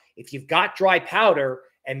 But if you've got dry powder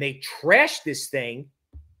and they trash this thing,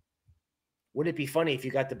 wouldn't it be funny if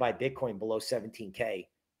you got to buy Bitcoin below 17K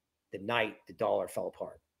the night the dollar fell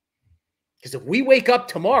apart? Because if we wake up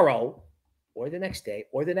tomorrow or the next day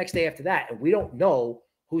or the next day after that, and we don't know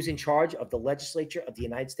who's in charge of the legislature of the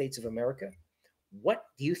United States of America, what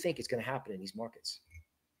do you think is going to happen in these markets?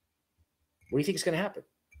 What do you think is going to happen?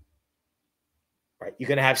 Right? You're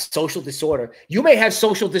going to have social disorder. You may have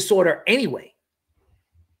social disorder anyway.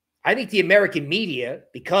 I think the American media,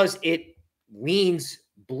 because it leans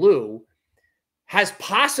blue, has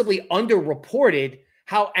possibly underreported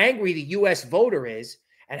how angry the U.S. voter is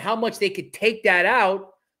and how much they could take that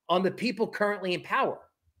out on the people currently in power.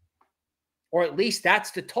 Or at least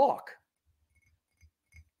that's the talk.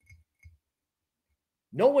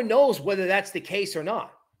 No one knows whether that's the case or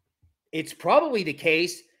not. It's probably the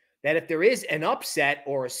case that if there is an upset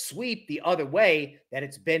or a sweep the other way, that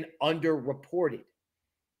it's been underreported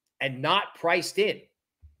and not priced in.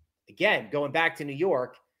 Again, going back to New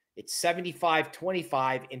York, it's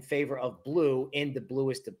 75-25 in favor of blue in the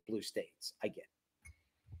bluest of blue states. I get it.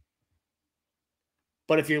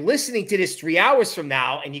 But if you're listening to this 3 hours from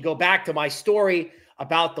now and you go back to my story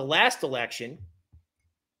about the last election,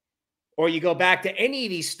 or you go back to any of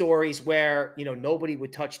these stories where, you know, nobody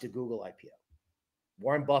would touch the Google IPO,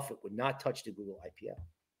 Warren Buffett would not touch the Google IPO.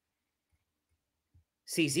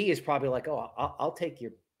 CZ is probably like, oh, I'll take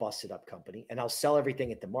your busted up company and I'll sell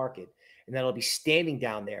everything at the market. And then I'll be standing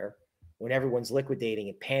down there when everyone's liquidating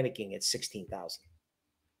and panicking at 16,000.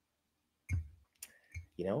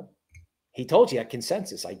 You know, he told you at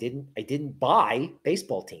consensus, I didn't buy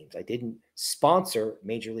baseball teams. I didn't sponsor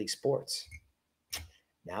Major League Sports.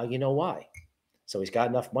 Now you know why. So he's got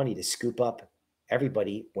enough money to scoop up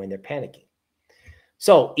everybody when they're panicking.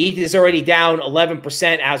 So ETH is already down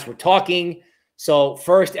 11% as we're talking. So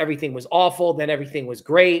first everything was awful, then everything was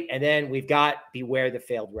great, and then we've got beware the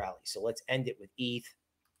failed rally. So let's end it with ETH.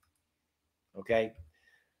 Okay.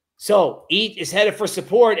 So ETH is headed for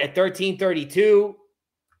support at 1332.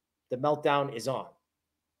 The meltdown is on.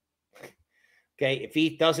 Okay. If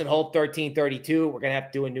ETH doesn't hold 1332, we're going to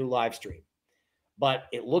have to do a new live stream. But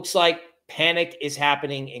it looks like panic is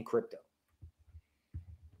happening in crypto.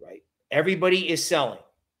 Right? Everybody is selling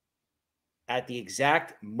at the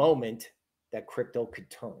exact moment that crypto could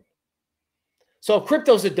turn. So if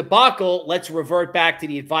crypto's a debacle, let's revert back to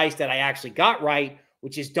the advice that I actually got right,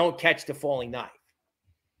 which is don't catch the falling knife.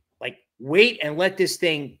 Like, wait and let this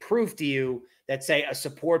thing prove to you that, say, a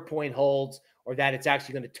support point holds or that it's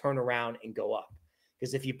actually going to turn around and go up.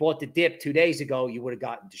 Because if you bought the dip 2 days ago, you would have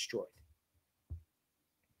gotten destroyed.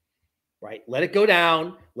 Right? Let it go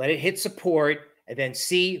down, let it hit support, and then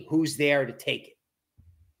see who's there to take it.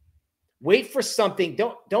 Wait for something.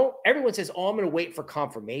 Don't, everyone says, oh, I'm going to wait for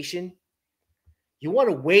confirmation. You want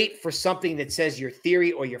to wait for something that says your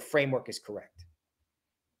theory or your framework is correct.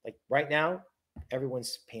 Like right now,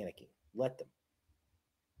 everyone's panicking. Let them.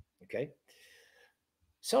 Okay.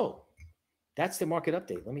 So that's the market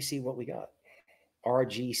update. Let me see what we got.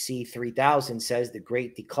 RGC 3000 says the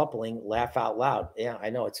great decoupling, laugh out loud. Yeah,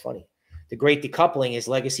 I know, it's funny. The great decoupling is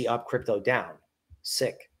legacy up, crypto down.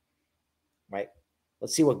 Sick. Right?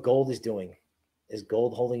 Let's see what gold is doing. Is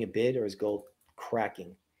gold holding a bid or is gold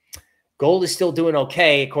cracking? Gold is still doing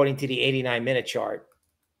okay according to the 89-minute chart.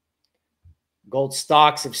 Gold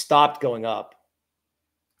stocks have stopped going up.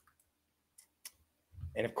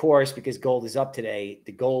 And of course, because gold is up today,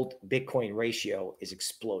 the gold Bitcoin ratio is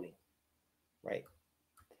exploding, right?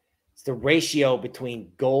 It's the ratio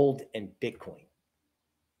between gold and Bitcoin.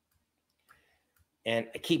 And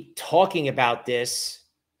I keep talking about this.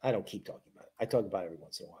 I don't keep talking about it. I talk about it every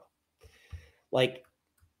once in a while. Like,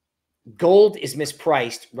 gold is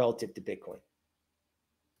mispriced relative to Bitcoin,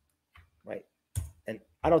 right? And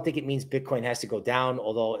I don't think it means Bitcoin has to go down,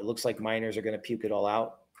 although it looks like miners are going to puke it all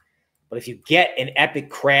out. But if you get an epic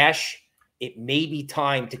crash, it may be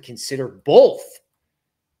time to consider both.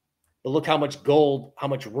 But look how much gold, how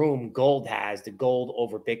much room gold has, the gold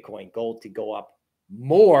over Bitcoin. Gold could go up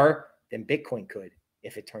more than Bitcoin could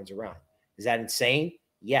if it turns around. Is that insane?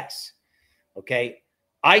 Yes. Okay.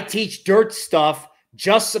 I teach dirt stuff.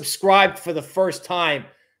 Just subscribed for the first time.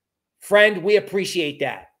 Friend, we appreciate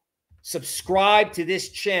that. Subscribe to this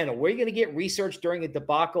channel. We're going to get research during a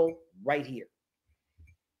debacle right here.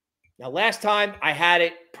 Now, last time I had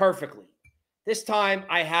it perfectly. This time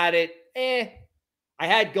I had it, I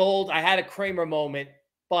had gold. I had a Kramer moment,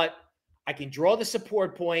 but I can draw the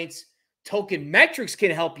support points. Token metrics can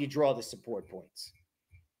help you draw the support points.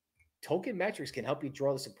 Token metrics can help you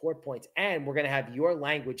draw the support points. And we're going to have your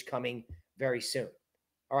language coming very soon.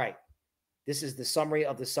 All right. This is the summary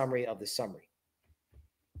of the summary of the summary.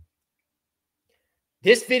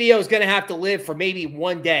 This video is going to have to live for maybe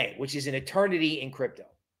 1 day, which is an eternity in crypto.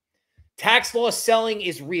 Tax loss selling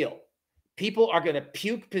is real. People are going to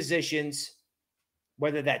puke positions,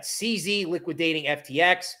 whether that's CZ liquidating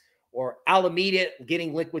FTX or Alameda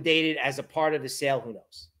getting liquidated as a part of the sale, who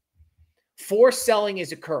knows? Forced selling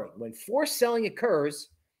is occurring. When forced selling occurs,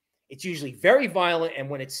 it's usually very violent, and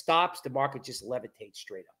when it stops, the market just levitates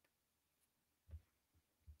straight up.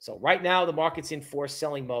 So right now, the market's in forced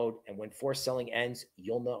selling mode, and when forced selling ends,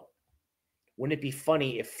 you'll know. Wouldn't it be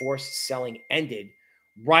funny if forced selling ended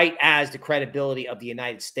right as the credibility of the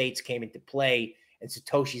United States came into play and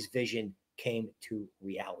Satoshi's vision came to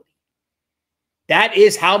reality? That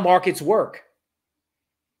is how markets work.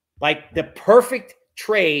 Like, the perfect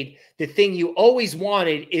trade, the thing you always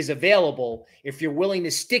wanted, is available if you're willing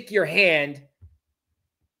to stick your hand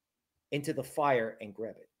into the fire and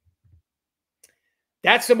grab it.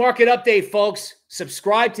 That's the market update, folks.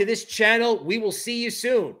 Subscribe to this channel. We will see you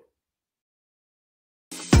soon.